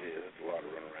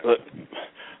 But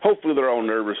hopefully they're all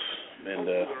nervous and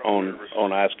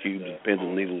on ice cubes and pins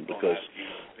and needles, because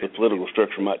the political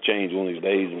structure might change one of these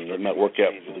days, and it might work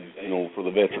out for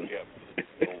the veteran.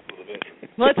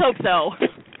 Let's hope so.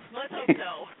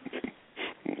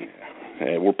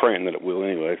 Yeah, we're praying that it will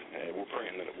anyway.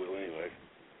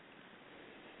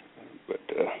 But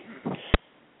I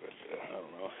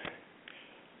don't know.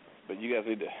 But you guys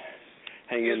need to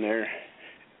hang in there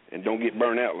and don't get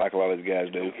burned out like a lot of these guys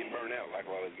do.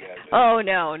 Oh,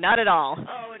 no, not at all.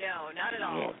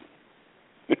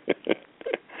 But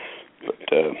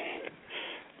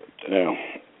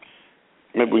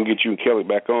maybe we can get you and Kelly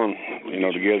back on,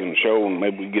 together in the show, and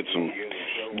maybe we can get some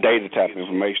data type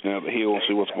information out of the Hill and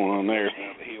see what's going on there.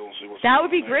 That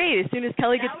would be great. As soon as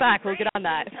Kelly gets back, we'll get on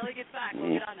that. Yeah,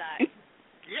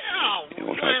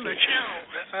 we're trying to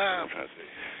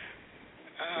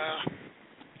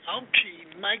hope she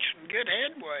makes some good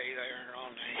headway there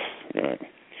on that. Right.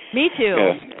 Me too.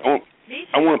 Yeah.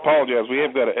 I want to apologize. We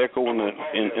have got an echo in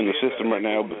the system right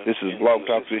now, but this is Blog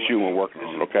Talk's issue, and we're working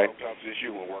on it, okay?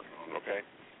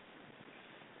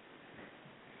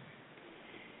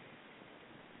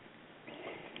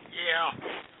 Yeah.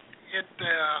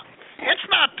 It's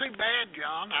not too bad,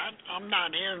 John. I'm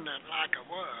not hearing it like I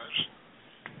was.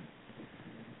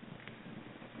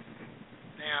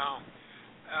 Now,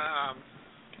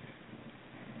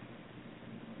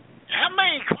 how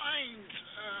many claims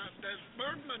does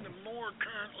Bergman and Moore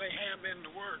currently have in the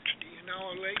works? Do you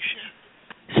know, Alicia?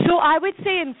 So I would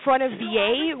say in front of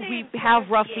VA, we have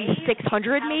roughly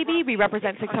 600 maybe. We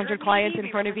represent 600 clients in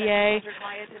front of VA.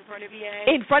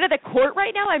 In front of the court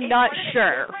right now, I'm not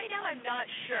sure. Oh,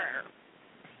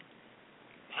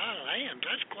 man,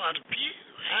 that's quite a few.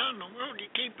 How in the world are you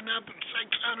keeping up with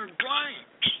 600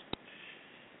 claims?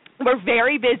 We're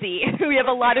very busy.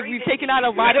 We've taken on a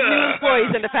lot of new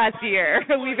employees in the past year.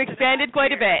 We've expanded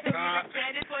quite a bit. I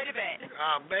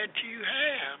bet you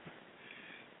have.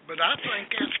 But I think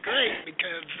that's great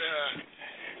because,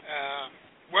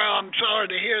 I'm sorry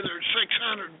to hear there's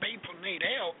 600 people need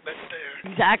help, but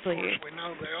exactly. Of course we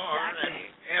know they are,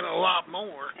 and a lot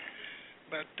more.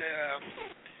 But,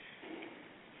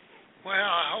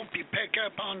 I hope you pick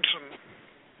up on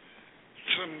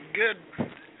some good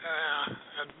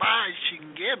advice you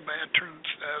can give veterans,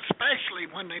 especially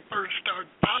when they first start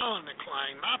filing a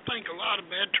claim. I think a lot of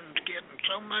veterans get in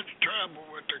so much trouble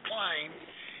with their claim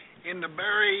in the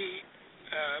very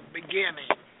beginning,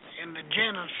 in the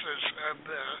genesis of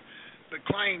the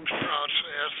claims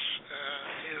process,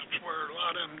 is where a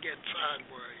lot of them get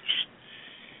sideways.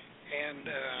 And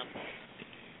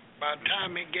by the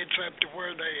time it gets up to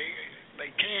where they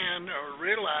can or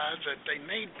realize that they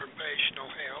need professional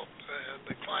help,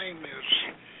 the claim is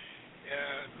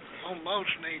almost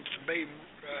needs to be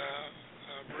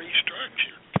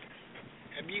restructured.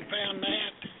 Have you found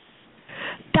that?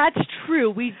 That's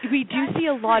true. We do see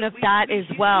a lot of that as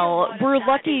well. We're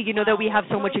lucky, that we have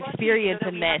so much experience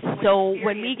in this. So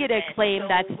when we get a claim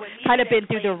that's kind of been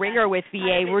through the ringer with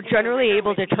VA, we're generally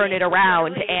able to turn it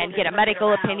around and get a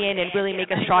medical opinion and really make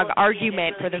a strong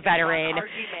argument for the veteran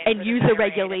and use the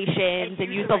regulations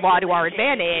and use the law to our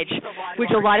advantage, which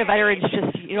a lot of veterans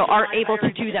just, aren't able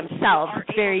to do themselves.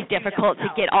 It's very difficult to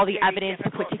get all the evidence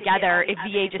to put together if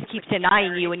VA just keeps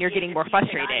denying you and you're getting more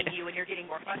frustrated.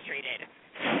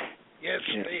 Yes,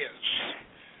 it is.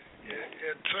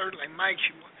 It certainly makes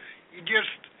you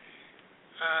just,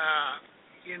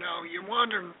 you're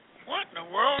wondering, what in the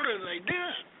world are they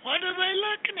doing? What are they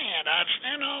looking at? I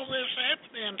sent all this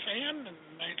evidence in, and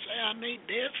they say I need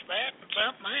this, that, and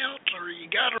something else, or you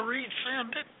got to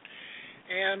resend it.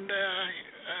 And,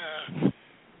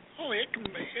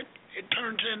 it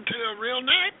turns into a real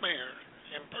nightmare.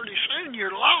 And pretty soon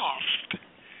you're lost.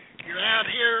 You're out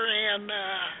here in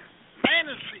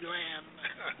Fantasyland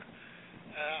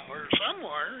or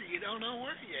somewhere. You don't know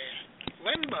where you're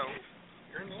at. Limbo.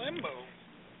 You're in limbo.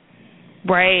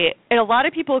 Right. And a lot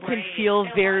of people can feel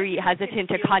very hesitant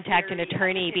to contact an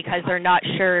attorney because they're not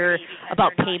sure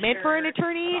about payment for an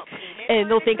attorney. And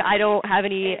they'll think, I don't have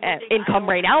any income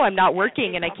right now, I'm not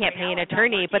working, and I can't pay an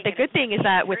attorney. But the good thing is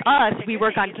that with us, we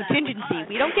work on contingency.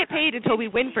 We don't get paid until we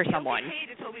win for someone.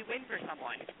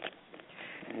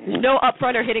 There's no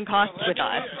upfront or hidden costs with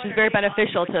us, which is very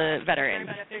beneficial to veterans.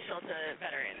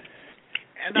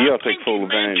 And you all take full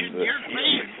advantage of this.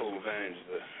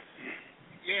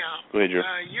 Yeah. Go ahead,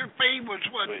 your fee was,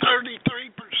 33%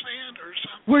 or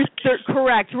something?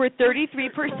 Correct. We're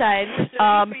 33%,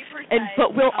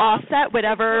 but we'll offset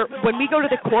whatever. When we go to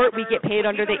the court, we get paid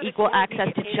under the Equal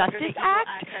Access to Justice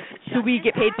Act, so we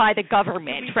get paid by the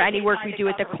government for any work we do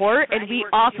at the court, and we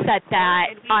offset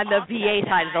that on the VA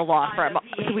side of the law firm.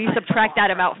 So we subtract that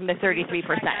amount from the 33%.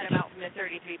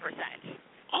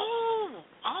 Oh.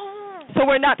 So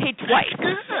we're not paid twice.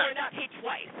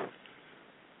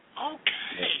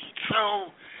 Okay,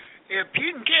 so if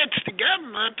you can catch the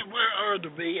government or the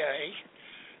VA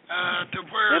to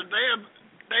where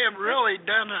they have really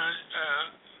done a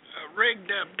rigged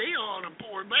up deal on a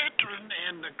poor veteran,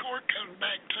 and the court comes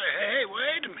back and say, hey,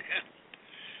 wait a minute,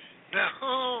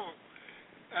 no,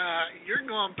 you're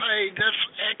going to pay this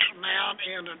X amount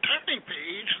in attorney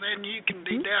fees, then you can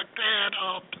deduct that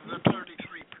off to the 33%.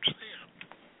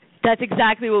 That's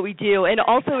exactly what we do. And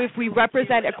also, if we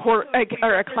represent a court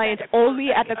or a client only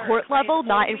at the court level,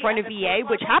 not in front of VA,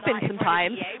 which happens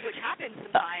sometimes,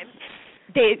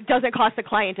 it doesn't cost the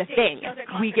client a thing.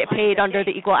 We get paid under the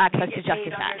Equal Access to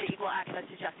Justice Act.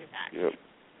 Yep.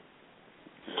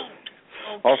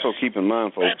 Also, keep in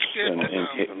mind, folks,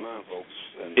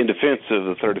 in defense of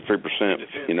the 33%,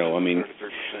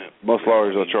 most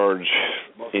lawyers will charge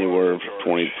anywhere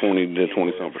from 20 to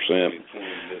 20-some%.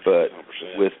 But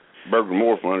with Berger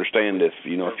Moore, from understand, if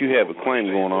you have a claim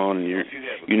going on and you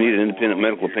need an independent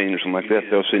medical opinion or something like that,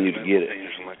 they'll send you to get it.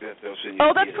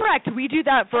 Oh, that's correct. We do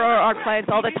that for our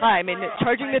clients all the time, and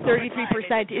charging the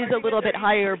 33% is a little bit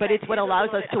higher, but it's what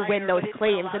allows us to win those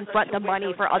claims and front the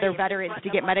money for other veterans to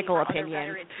get medical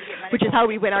opinions, which is how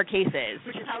we win our cases.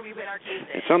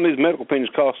 And some of these medical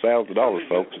opinions cost thousands of dollars,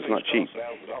 folks. It's not cheap.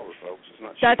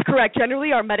 That's correct.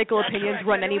 Generally, our medical opinions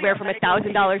run anywhere from $1,000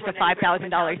 to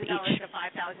 $5,000 each.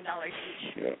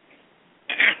 Yeah.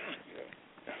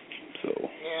 So.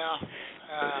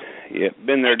 Yeah.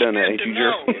 Been there, done that, ain't you,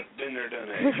 Jer?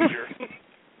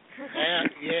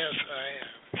 Yes, I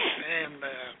am. And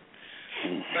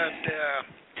but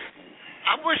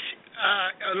I wish,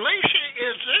 Alicia,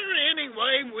 is there any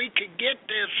way we could get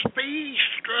this fee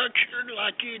structured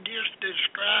like you just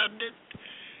described it,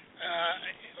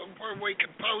 where we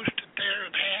could post it there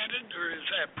and add it, or is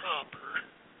that proper?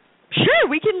 Sure,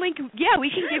 we can link. Yeah, we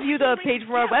can give you the page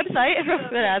from our website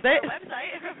that has it.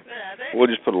 We'll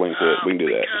just put a link to it. We can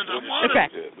do that. Okay.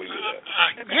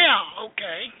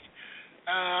 Okay.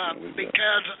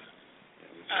 Because,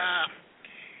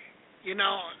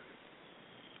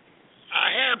 I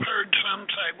have heard some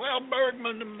say, well,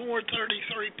 Bergman and Moore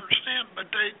 33%,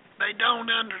 but they don't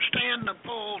understand the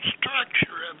full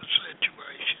structure of the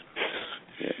situation.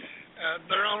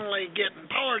 They're only getting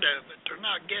part of it. They're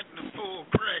not getting the full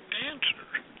correct answer.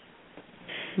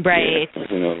 Right.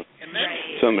 Yeah.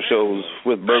 Some shows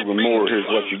with Bergman Moore, here's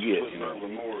what you get.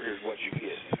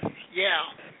 Yeah,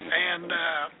 and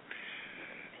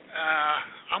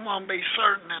I'm going to be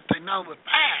certain that they know the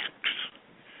facts.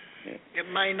 It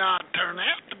may not turn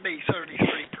out to be 33%.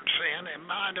 It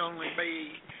might only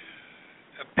be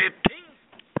 15,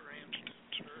 for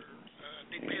instance, or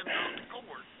depending on the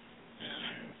court.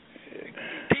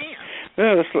 10.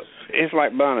 Well, it's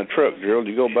like buying a truck, Gerald.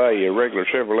 You go buy a regular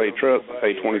Chevrolet truck,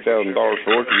 pay $20,000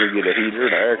 for it, and you get a heater,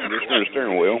 an air conditioner, and a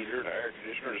steering wheel.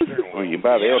 When you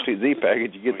buy the LTZ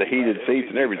package, you get the heated seats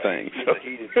and everything. So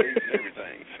you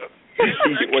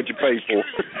get what you pay for.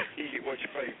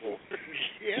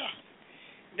 Yeah.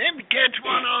 Then if you catch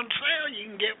one on sale, you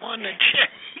can get one that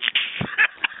shakes.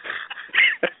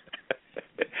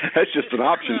 That's just an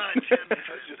option. They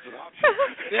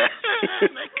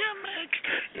come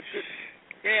extra.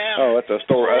 Yeah. Oh, that's a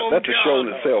story. That's a show in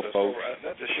itself, folks.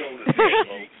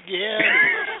 Yeah, it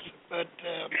is. But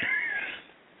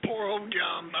poor old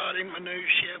John bought him a new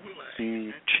Chevrolet.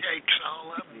 It shakes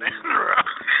all up and down the road.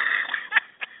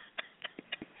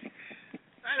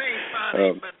 That ain't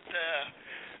funny, but...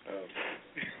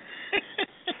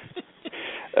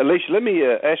 Alicia, let me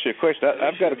ask you a question.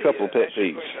 I've got a couple of pet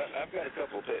peeves.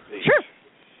 Sure.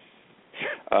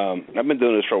 I've been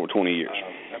doing this for over 20 years.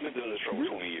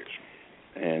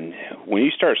 And when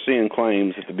you start seeing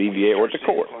claims at the BVA or at the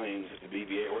court,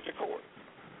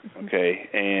 okay,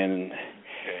 and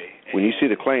when you see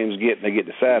the claims they get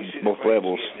decided at both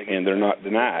levels and they're not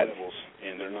denied,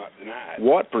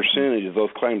 what percentage of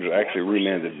those claims are actually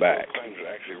remanded back?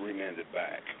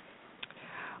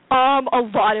 A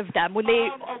lot of them.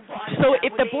 So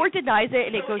if the board denies it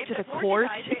and it goes to the court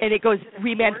and it goes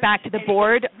remand back to the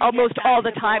board, almost all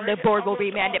the time the board will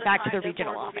remand it back to the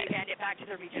regional office.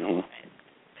 Mm-hmm.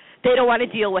 They don't want to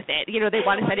deal with it. They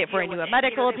want to send it for a new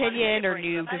medical opinion or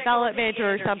new development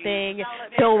or something.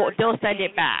 They'll send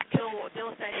it back.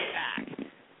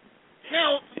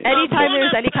 Anytime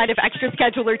there's any kind of extra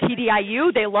schedule or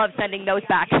TDIU, they love sending those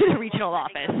back to the regional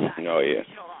office. Oh, yeah.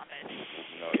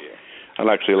 I'd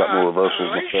like to see a lot more reversals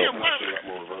myself.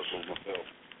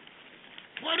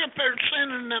 What if they're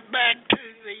sending it back to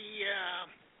the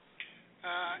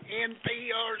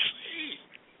NPRC?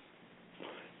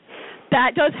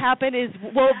 That does happen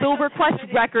they'll request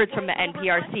records from the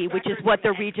NPRC, which is what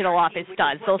the regional office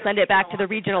does. They'll send it back to the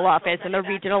regional office, and the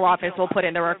regional office will put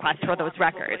in the request for those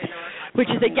records, which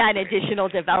is, again, additional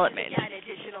development.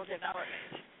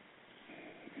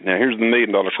 Now, here's the $1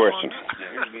 million question.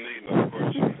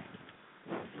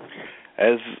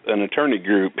 As an attorney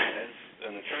group,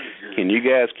 can you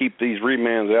guys keep these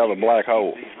remands out of the black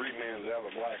hole?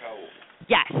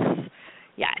 Yes.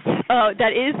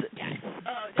 That is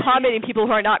common, and people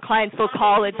who are not clients will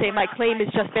call and say, my claim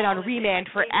has just been on remand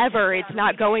forever. It's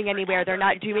not going anywhere. They're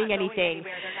not doing anything.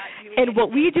 And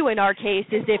what we do in our case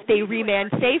is if they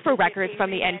remand, say, for records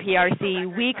from the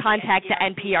NPRC, we contact the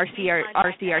NPRC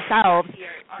ourselves.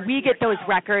 We get those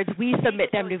records. We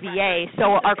submit them to VA,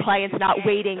 so our client's not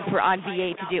waiting on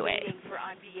VA to do it.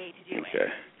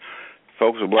 Okay.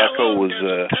 Folks, the black hole was...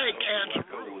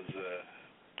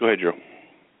 Go ahead, Joe.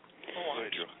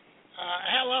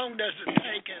 How long does it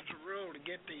take as a rule to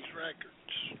get these records?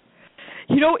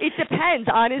 It depends.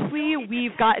 Honestly,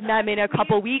 we've gotten them in a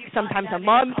couple weeks, sometimes a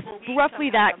month, roughly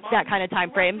that kind of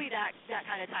time frame.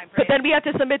 But then we have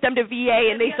to submit them to VA,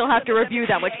 and they still have to review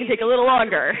them, which can take a little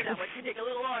longer.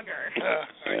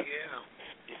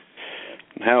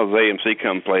 How's AMC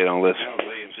come play on this?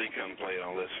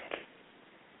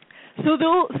 So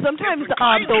they'll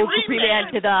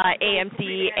remand to the AMC,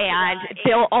 and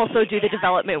they'll also do the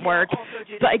development work.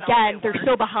 But again, they're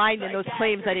so behind in those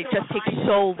claims that it just takes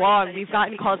so long. We've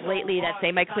gotten calls lately that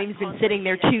say my claim's been sitting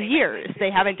there 2 years. They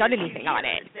haven't done anything on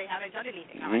it.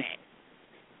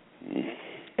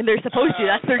 And they're supposed to.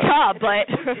 That's their job, but...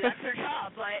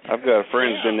 I've got a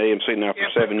friend who's been to AMC now for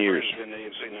 7 years.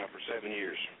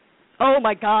 Oh,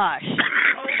 my gosh.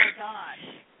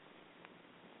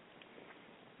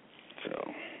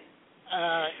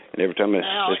 And every time they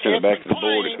send it back to the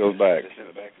board, it goes back.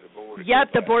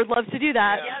 Yep, the board loves to do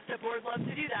that.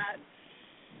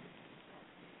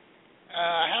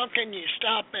 How can you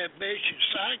stop that vicious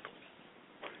cycle?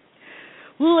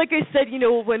 Well, like I said,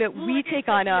 when we take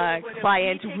on a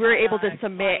client, we're able to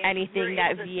submit anything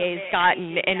that VA's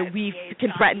gotten, and we can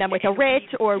threaten them with a writ,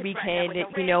 or we can,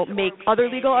 make other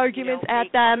legal arguments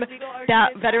at them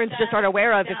that veterans just aren't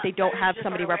aware of if they don't have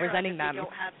somebody representing them.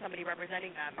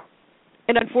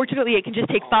 And unfortunately, it can just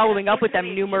take following up with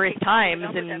them numerous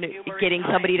times and getting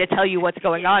somebody to tell you what's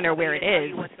going on or where it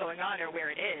is.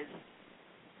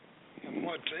 And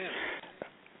what's in it?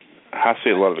 I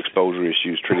see a lot of exposure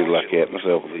issues treated like that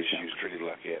myself, Alicia.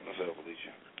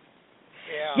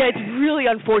 Yeah, it's really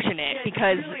unfortunate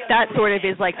because that sort of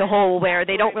is like the whole where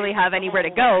they don't really have anywhere to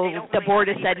go. The board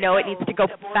has said, no, it needs to go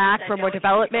back for more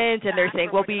development, and they're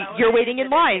saying, well, you're waiting in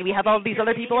line. We have all these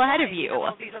other people ahead of you.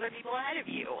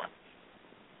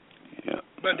 Yeah.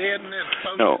 But isn't it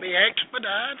supposed to be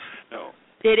expedited?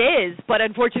 It is, but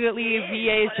unfortunately,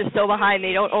 VA is just so behind.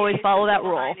 They don't always follow that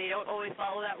rule.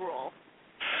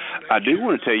 I do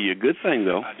want to tell you a good thing,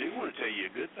 though.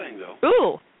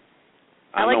 Ooh.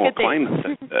 I like know a good claim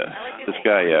that this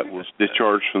guy was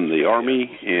discharged from the Army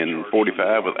in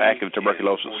 45 with active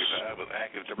tuberculosis.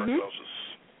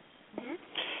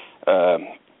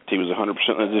 He was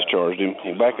 100% discharged him.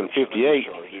 Well, back in 58,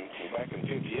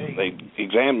 they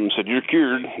examined him and said, "You're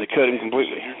cured." They cut him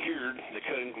completely.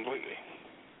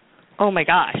 Oh, my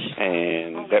gosh.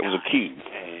 And that was acute,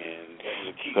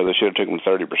 because they should have taken him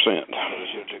 30%.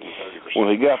 Well,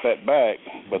 he got that back,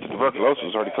 but the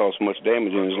tuberculosis already caused so much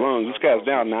damage in his lungs. This guy's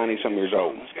now 90-some years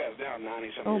old.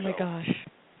 Oh, my gosh.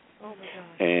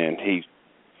 And he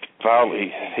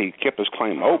kept his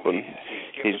claim open.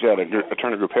 He's got a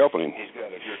attorney group helping him.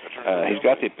 He's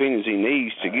got the opinions he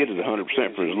needs to get it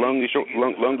 100% for his lung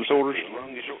disorders.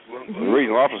 The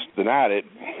regional office denied it,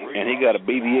 and he got a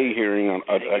BVA hearing on,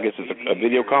 I guess it's a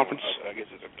video conference.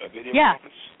 Yeah.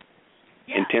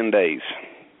 In 10 days.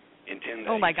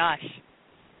 Oh, my gosh.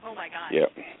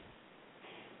 Yep.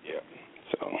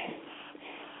 So.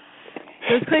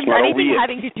 Those claims, anything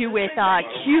having to do with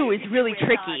Q is really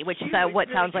tricky, which is what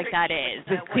sounds like that is.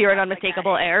 With clear and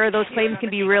unmistakable error, those claims can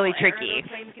be really tricky.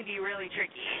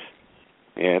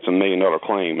 Yeah, it's $1 million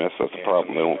claim. That's the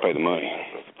problem. They won't pay the money.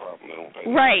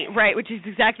 Right, which is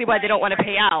exactly why they don't want to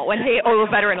pay out when they owe a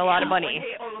veteran a lot of money.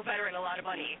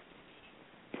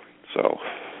 So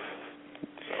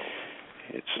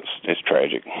it's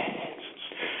tragic.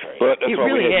 But that's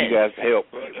why we have you guys to help.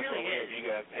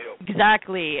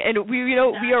 Exactly, and we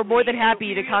are more than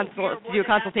happy to do a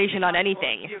consultation on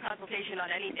anything.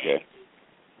 Okay.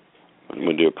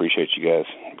 We do appreciate you guys.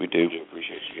 We do.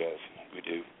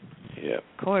 Yeah.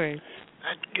 Of course.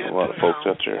 That's good. A lot of folks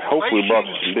out there. Hopefully, we brought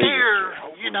you some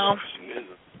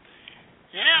business.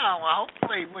 Yeah. Well,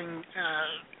 hopefully we can,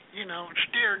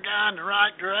 steer a guy in the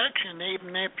right direction,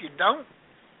 even if you don't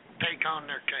take on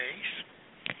their case.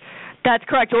 That's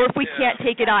correct. Or if we can't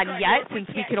take it on yet, since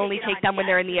we can only take them when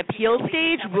they're in the appeal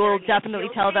stage, we'll definitely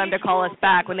tell them to call us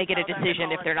back when they get a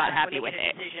decision if they're not happy with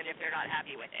it.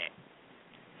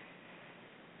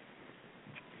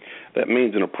 That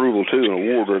means an approval, too, an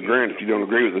award or a grant. If you don't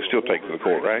agree with it, still take it to the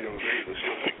court, right?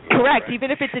 Correct.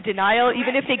 Even if it's a denial,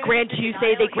 even if they grant you,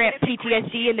 say they grant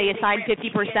PTSD and they assign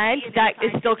 50%, that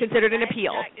is still considered an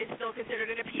appeal.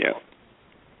 Yeah.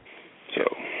 So,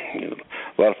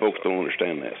 a lot of folks don't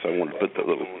understand that, so I wanted to put that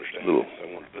little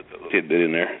tidbit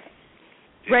in there.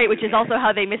 Right, which is also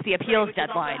how they miss the appeals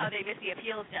deadline.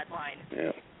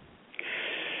 Yeah.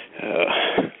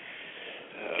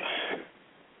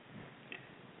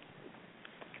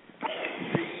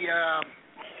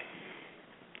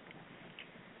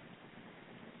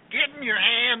 Getting your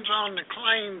hands on the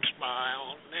claims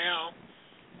file now.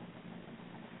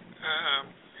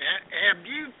 Have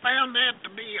you found that to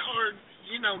be hard?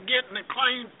 Getting the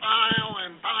claim file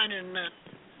and finding it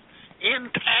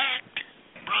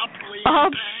properly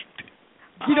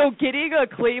intact. Getting a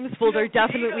claims folder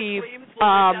definitely.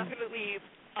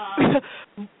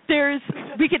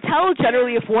 We can tell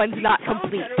generally if one's not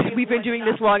complete. We've been doing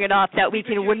this long enough that we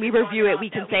can, when we review it, we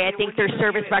can say, I think there's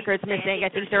service records missing. I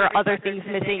think there are other things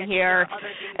missing here.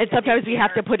 And sometimes we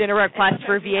have to put in a request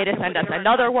for VA to send us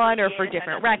another one or for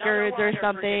different records or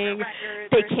something.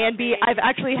 They can be, I've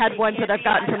actually had ones that I've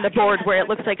gotten from the board where it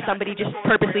looks like somebody just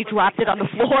purposely dropped it on the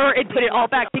floor and put it all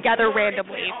back together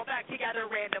randomly.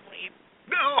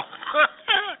 No,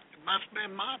 it must have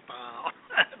been my file.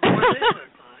 What is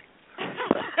it?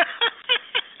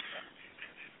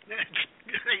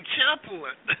 They shuffle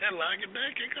it like a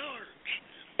deck of cards.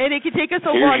 And it can take us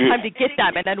a long time to get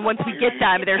them, and then once we get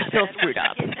them, they're still screwed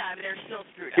up.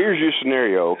 Here's your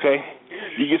scenario, okay?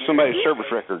 You get somebody's service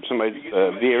record, somebody's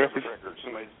VA record.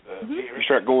 You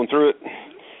start going through it.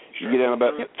 You get down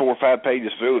about 4 or 5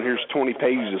 pages through, and here's 20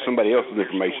 pages of somebody else's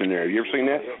information there. You ever seen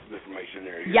that?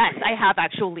 Yes, I have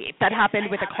actually. That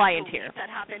happened with a client here.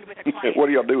 What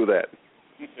do y'all do with that?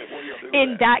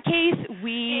 In that case,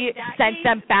 we sent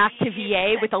them back to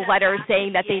VA with a letter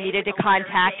saying that they needed to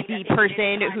contact the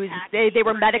person they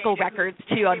were medical records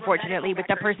too, unfortunately, with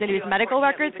the person whose medical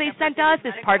records they sent us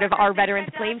as part of our veterans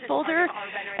claims folder.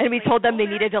 And we told them they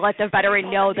needed to let the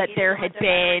veteran know that there had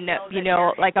been,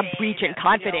 like a breach in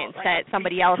confidence, that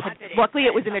somebody else had, luckily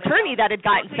it was an attorney that had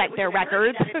gotten sent their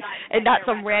records and not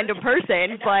some random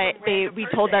person, but we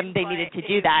told them they needed to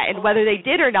do that. And whether they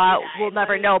did or not, we'll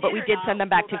never know, but we did send them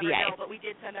back to VA.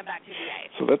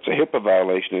 So that's a HIPAA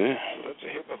violation, isn't it?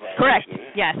 Correct.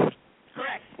 Yes.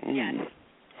 Mm.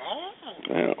 Oh.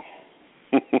 Yeah.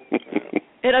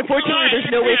 And unfortunately, there's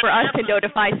no way for us to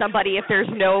notify somebody if there's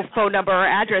no phone number or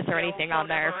address or anything on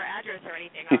there.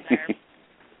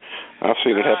 I've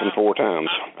seen it happen 4 times.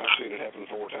 I've seen it happen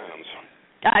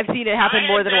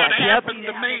more than once. That Yep. happened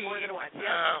to me,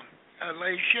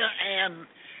 Alicia, and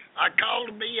I called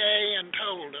the BA and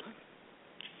told them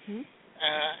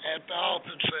at the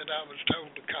office that I was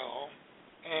told to call,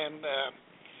 and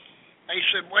they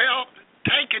said, "Well,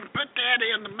 take and put that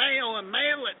in the mail and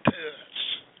mail it to us."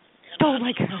 And oh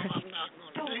my God! No, I'm not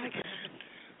going to do that.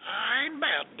 I ain't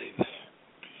about to do that.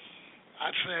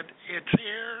 I said, "It's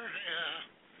here.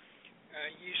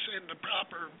 You send the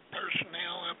proper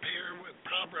personnel up here with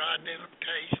proper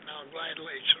identification. I'll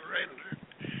gladly surrender.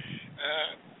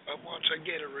 But once I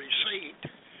get a receipt,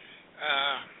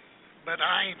 but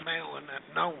I ain't mailing it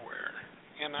nowhere."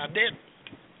 And I didn't.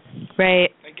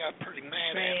 Right. They got pretty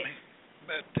mad at me.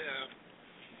 But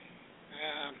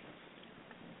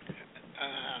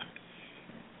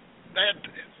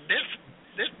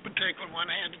this particular one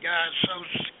had the guy's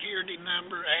social security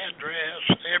number, address,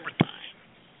 everything.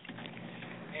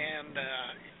 And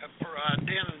for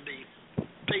identity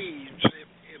thieves,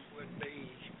 it would be,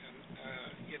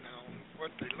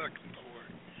 what they're looking for.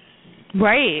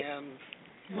 Right. And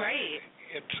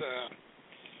it's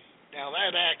now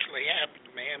that actually happened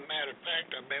to me. As a matter of fact,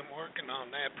 I've been working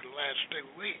on that for the last 2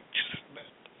 weeks,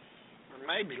 or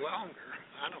maybe longer.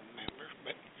 I don't remember,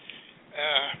 but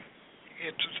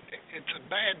it's a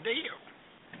bad deal,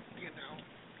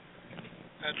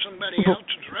 That's somebody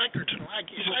else's records, and like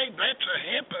you say, that's a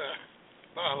HIPAA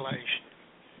violation.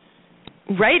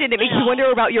 Right, and it makes you wonder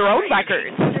about your own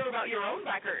records.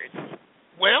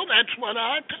 Well, that's what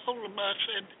I told him. I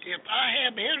said, if I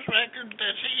have his record,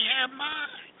 does he have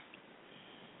mine?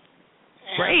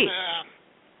 And,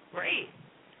 right.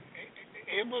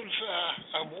 It was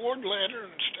a award letter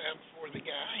and stuff for the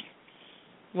guy.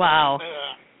 Wow.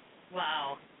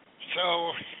 Wow.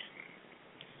 So,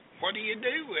 what do you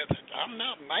do with it? I'm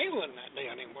not mailing that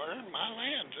anywhere. My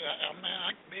lands.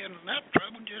 I could be in enough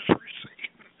trouble just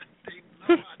receiving it, even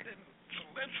though I didn't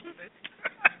solicit it.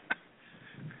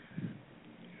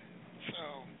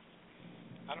 So,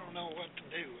 I don't know what to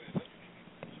do with it.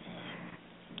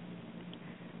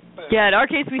 Yeah, in our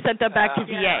case, we sent them back to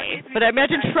VA. But I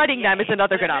imagine shredding them is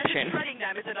another good option.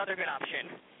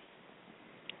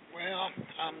 Well,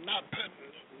 I'm not putting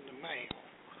it in the mail.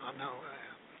 I know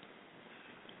that.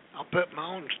 I'll put my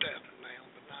own stuff in the mail,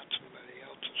 but not somebody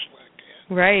else's like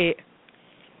that.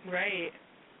 Right.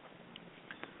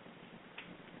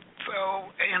 So,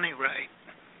 anyway,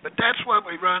 but that's what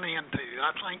we run into.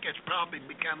 I think it's probably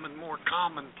becoming more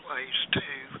commonplace,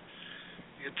 too.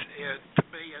 To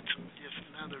me, it's just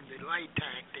another delay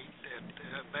tactic that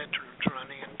veterans run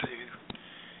into,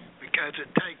 because it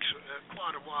takes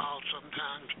quite a while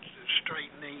sometimes to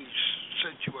straighten these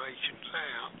situations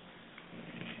out,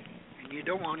 and you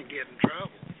don't want to get in trouble.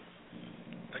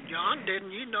 John, didn't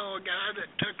you know a guy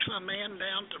that took some man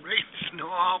down to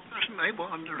regional office and they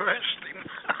wanted to arrest him?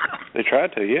 They tried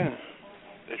to, yeah.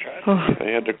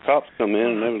 They had the cops come in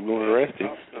and they was going to arrest him.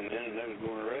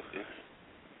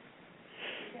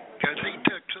 Because he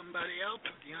took somebody else,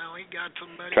 he got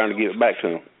somebody trying to give it back to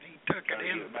him. He took it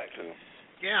in.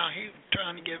 Yeah, he was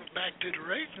trying to give it back to the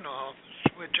regional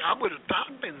office, which I would have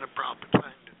thought been the proper thing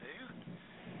to do.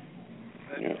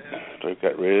 But, so it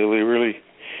got really, really,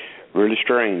 really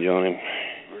strange on him.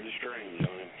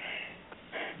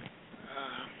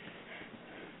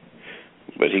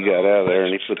 But he got out of there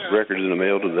and he put the records in the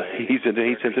mail to he sent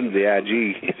them to the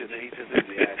IG.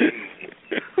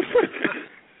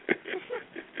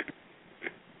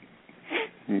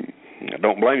 I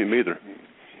don't blame him either.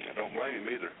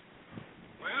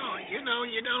 Well, you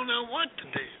don't know what to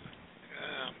do.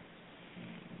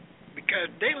 Because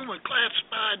dealing with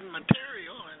classified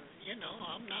material, and,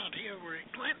 I'm not Hillary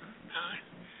Clinton.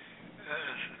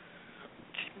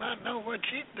 She might know what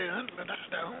she's doing, but I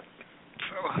don't.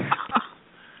 So,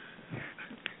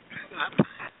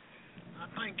 I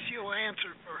think she'll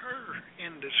answer for her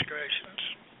indiscretions,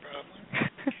 probably.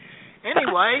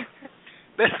 Anyway,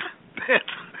 this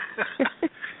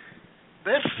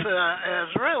has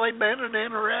really been an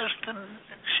interesting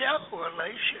show,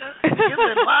 Alicia. You've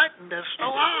enlightened us a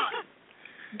lot.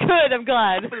 Good, I'm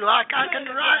glad. I feel like I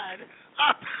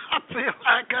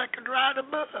could write a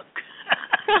book.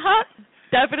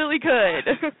 Definitely could.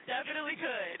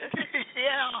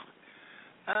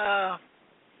 Yeah.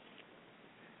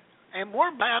 And we're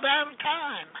about out of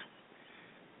time.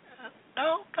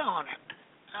 Doggone it.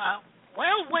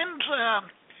 Well, when's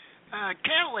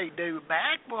Kelly due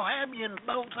back? We'll have you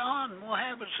both on. We'll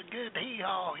have us a good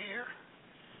hee-haw here.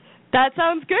 That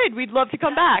sounds good. We'd love to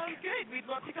come back.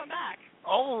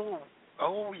 Oh,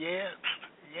 yes.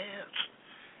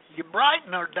 You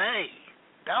brighten our day.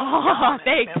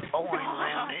 Thanks. Been boring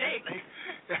around here.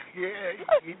 Yeah,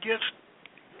 you just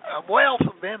a wealth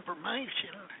of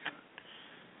information.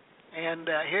 And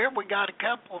here we got a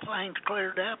couple of things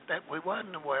cleared up that we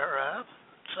wasn't aware of,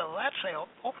 so that's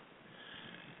helpful.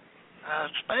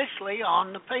 Especially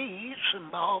on the fees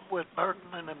involved with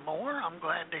Bergman and Moore. I'm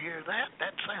glad to hear that.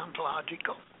 That sounds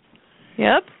logical.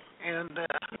 Yep. And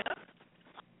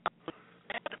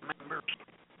members,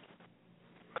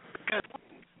 because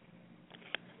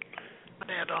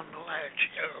that on the last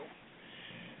show,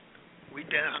 we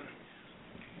done.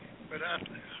 But I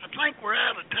think we're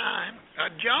out of time.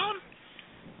 John,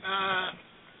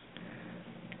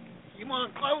 you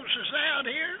want to close us out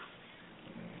here?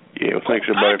 Yeah, well, thanks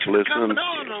everybody for listening.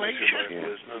 On,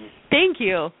 Alicia. Thank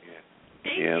you.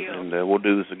 And we'll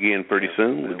do this again pretty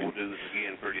soon.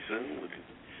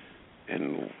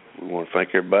 And we want to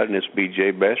thank everybody. And this will be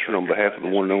Jay Bassford on behalf of the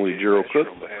one and only Gerald Cook.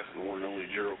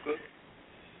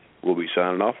 We'll be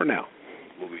signing off for now.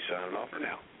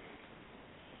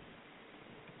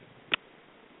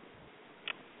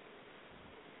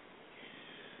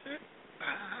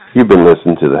 You've been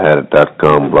listening to the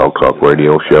Hadit.com Blog Talk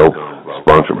Radio Show,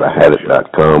 sponsored by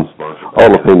Hadit.com.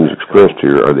 All opinions expressed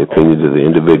here are the opinions of the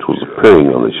individuals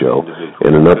appearing on the show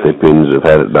and are not the opinions of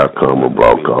Hadit.com or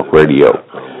Blog Talk Radio.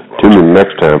 Tune in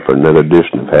next time for another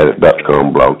edition of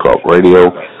Hadit.com Blog Talk Radio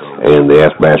and the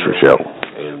Ask Basher Show.